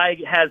that guy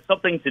has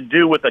something to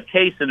do with a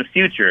case in the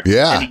future.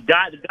 Yeah. And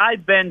the guy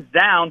bends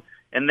down,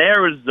 and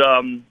there is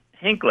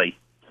Hinckley.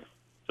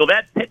 So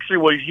that picture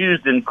was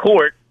used in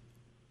court.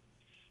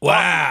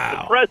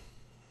 Wow.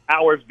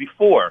 Hours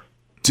before.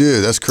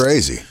 Dude, that's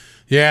crazy.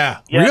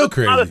 Yeah, real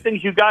crazy. A lot of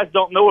things you guys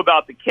don't know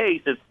about the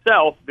case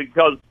itself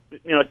because,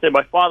 I said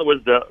my father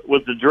was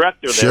the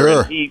director there.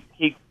 Sure. And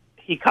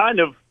he kind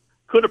of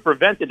could have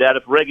prevented that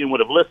if Reagan would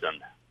have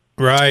listened.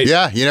 Right.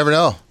 Yeah, you never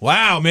know.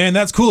 Wow, man,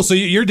 that's cool. So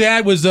your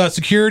dad was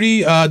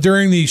security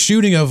during the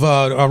shooting of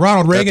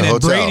Ronald Reagan and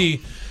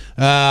Brady,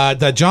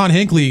 that John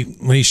Hinckley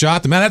when he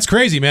shot them. Man, that's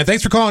crazy, man.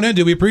 Thanks for calling in,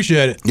 dude. We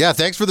appreciate it. Yeah,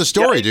 thanks for the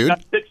story, dude.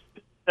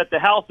 At the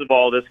house of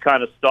all this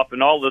kind of stuff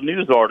and all the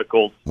news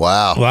articles.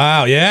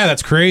 Wow. Yeah,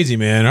 that's crazy,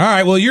 man. All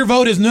right, well, your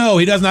vote is no.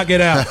 He does not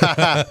get out.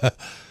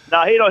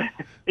 No,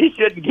 he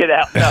shouldn't get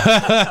out.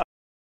 No.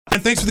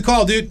 And thanks for the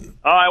call, dude.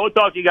 All right, we'll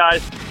talk to you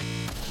guys.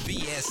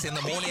 BS in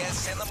the morning.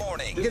 BS in the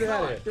morning. Get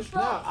out of here. Just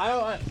stop. I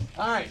don't.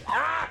 All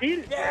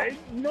right.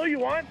 No, you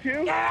want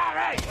to? Yeah, all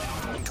right.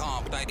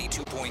 Comp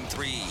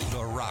 92.3,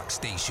 the rock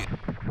station.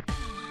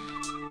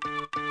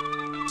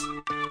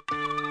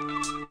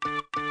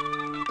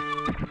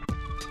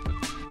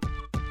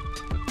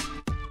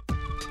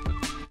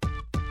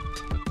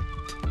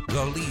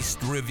 The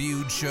least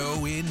reviewed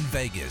show in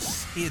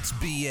Vegas. It's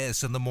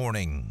BS in the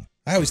Morning.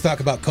 I always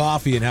talk about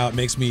coffee and how it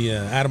makes me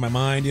out of my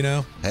mind, you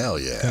know? Hell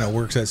yeah. Kind of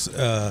works as,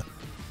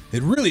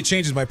 it really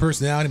changes my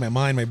personality, my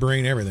mind, my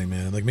brain, everything,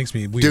 man. It, like, makes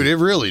me weird. Dude, it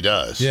really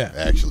does. Yeah.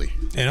 Actually.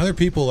 And other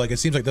people, like, it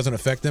seems like it doesn't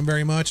affect them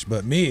very much,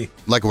 but me.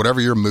 Like, whatever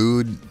your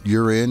mood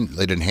you're in,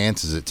 it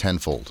enhances it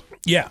tenfold.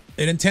 Yeah.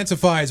 It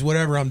intensifies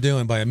whatever I'm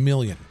doing by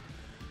 1,000,000.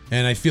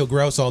 And I feel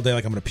gross all day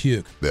like I'm going to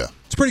puke. Yeah.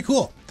 It's pretty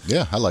cool.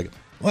 Yeah, I like it.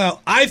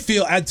 Well, I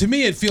feel, to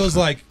me, it feels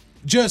like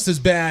just as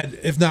bad,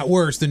 if not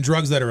worse, than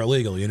drugs that are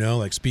illegal, you know,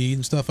 like speed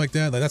and stuff like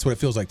that. Like, that's what it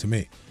feels like to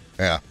me.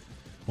 Yeah.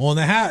 Well,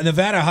 the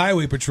Nevada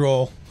Highway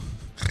Patrol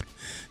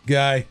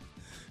guy,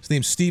 his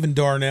name's Stephen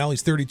Darnell,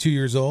 he's 32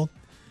 years old,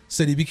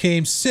 said he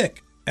became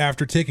sick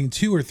after taking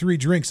 2 or 3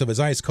 drinks of his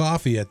iced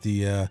coffee at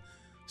the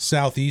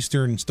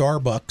Southeastern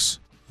Starbucks,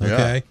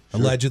 okay,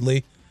 sure.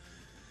 Allegedly.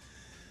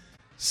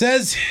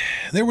 Says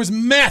there was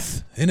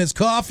meth in his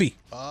coffee.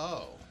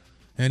 Oh.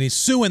 And he's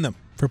suing them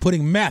for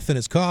putting meth in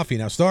his coffee.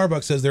 Now,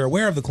 Starbucks says they're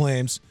aware of the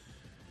claims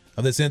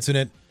of this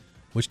incident,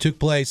 which took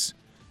place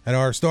at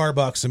our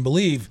Starbucks, and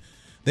believe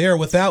they are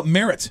without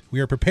merit. We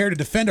are prepared to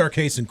defend our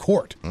case in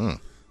court.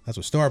 That's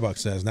what Starbucks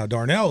says. Now,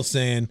 Darnell is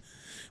saying,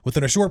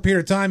 within a short period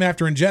of time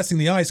after ingesting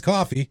the iced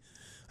coffee,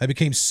 I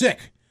became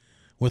sick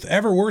with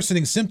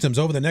ever-worsening symptoms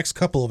over the next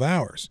couple of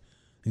hours,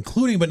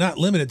 including but not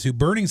limited to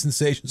burning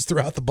sensations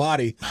throughout the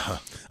body,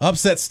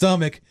 upset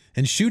stomach,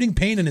 and shooting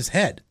pain in his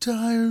head.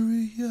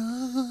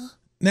 Diarrhea.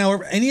 Now,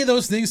 are any of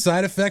those things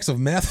side effects of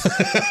meth?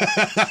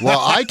 Well,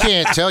 I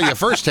can't tell you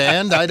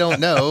firsthand. I don't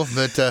know,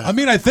 but I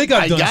mean, I think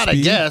I've done gotta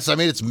speed. guess. I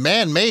mean, it's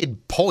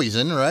man-made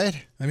poison, right?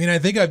 I mean, I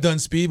think I've done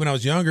speed when I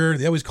was younger.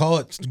 They always call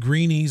it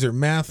greenies or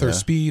meth or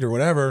speed or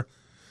whatever.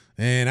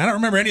 And I don't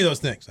remember any of those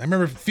things. I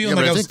remember feeling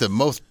like I think the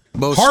most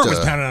heart was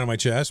pounding out of my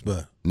chest,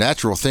 but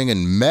natural thing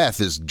in meth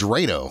is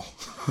Drano.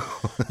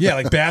 Yeah,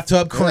 like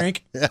bathtub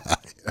crank. Yeah.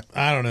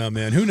 I don't know,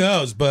 man. Who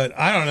knows? But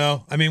I don't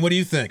know. I mean, what do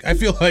you think? I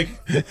feel like,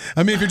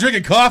 I mean, if you're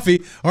drinking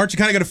coffee, aren't you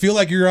kind of going to feel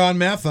like you're on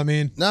meth? I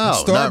mean,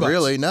 no, not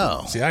really,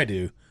 no. See, I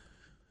do.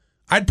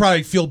 I'd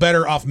probably feel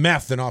better off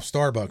meth than off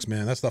Starbucks,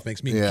 man. That stuff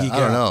makes me geek out. I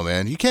don't know,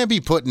 man. You can't be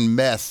putting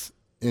meth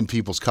in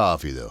people's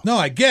coffee, though. No,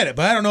 I get it,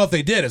 but I don't know if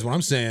they did, is what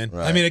I'm saying.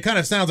 Right. I mean, it kind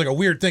of sounds like a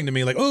weird thing to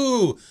me, like,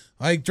 ooh,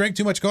 I drank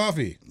too much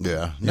coffee.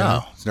 Yeah.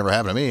 No, it's never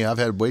happened to me. I've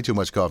had way too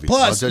much coffee.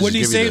 Plus, wouldn't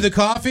he save the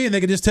coffee and they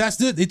could just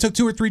test it? He took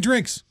 2 or 3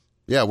 drinks.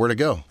 Yeah, where'd it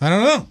go? I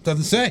don't know.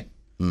 Doesn't say.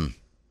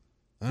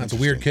 That's a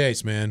weird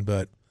case, man,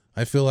 but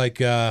I feel like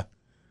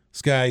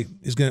this guy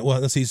is going to, well,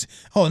 let's see.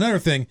 Another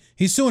thing.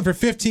 He's suing for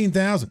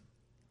 $15,000.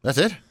 That's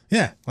it?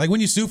 Yeah. Like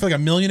when you sue for like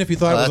 $1 million if you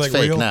thought it was like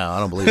fake real. now. I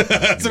don't believe it.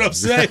 That's what I'm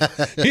saying.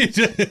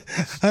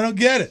 I don't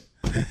get it.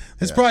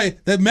 It's probably,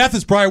 that meth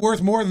is probably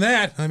worth more than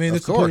that. I mean,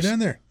 let's put it in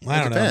there.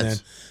 I don't know, man.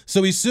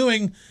 So he's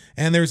suing,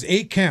 and there's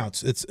 8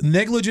 counts. It's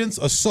negligence,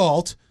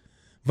 assault,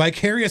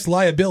 vicarious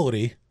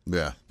liability.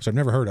 Yeah. Which I've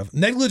never heard of.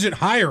 Negligent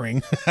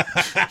hiring.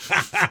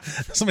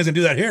 Somebody's going to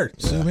do that here.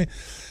 Sue me.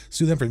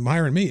 Sue them for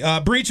hiring me.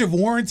 Breach of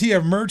warranty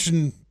of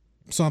merchant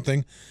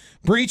something.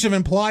 Breach of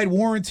implied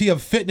warranty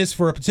of fitness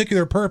for a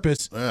particular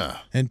purpose. Yeah.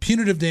 And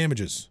punitive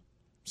damages.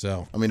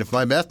 So, I mean, if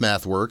my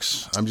math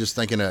works, I'm just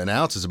thinking an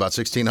ounce is about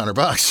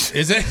 $1,600.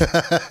 Is it?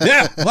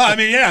 Yeah. Well, I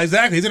mean, yeah,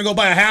 exactly. He's going to go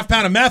buy a half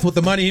pound of meth with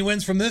the money he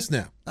wins from this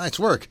now. Nice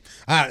work.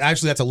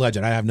 Actually, that's a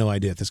legend. I have no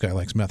idea if this guy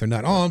likes meth or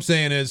not. All I'm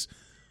saying is,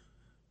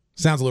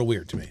 sounds a little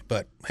weird to me.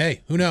 But,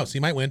 hey, who knows?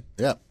 He might win.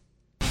 Yeah.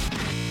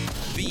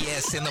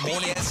 BS in the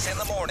morning. BS in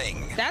the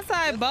morning. That's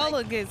how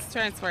Ebola gets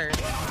transferred.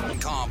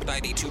 Comp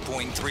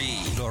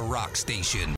 92.3, The Rock Station.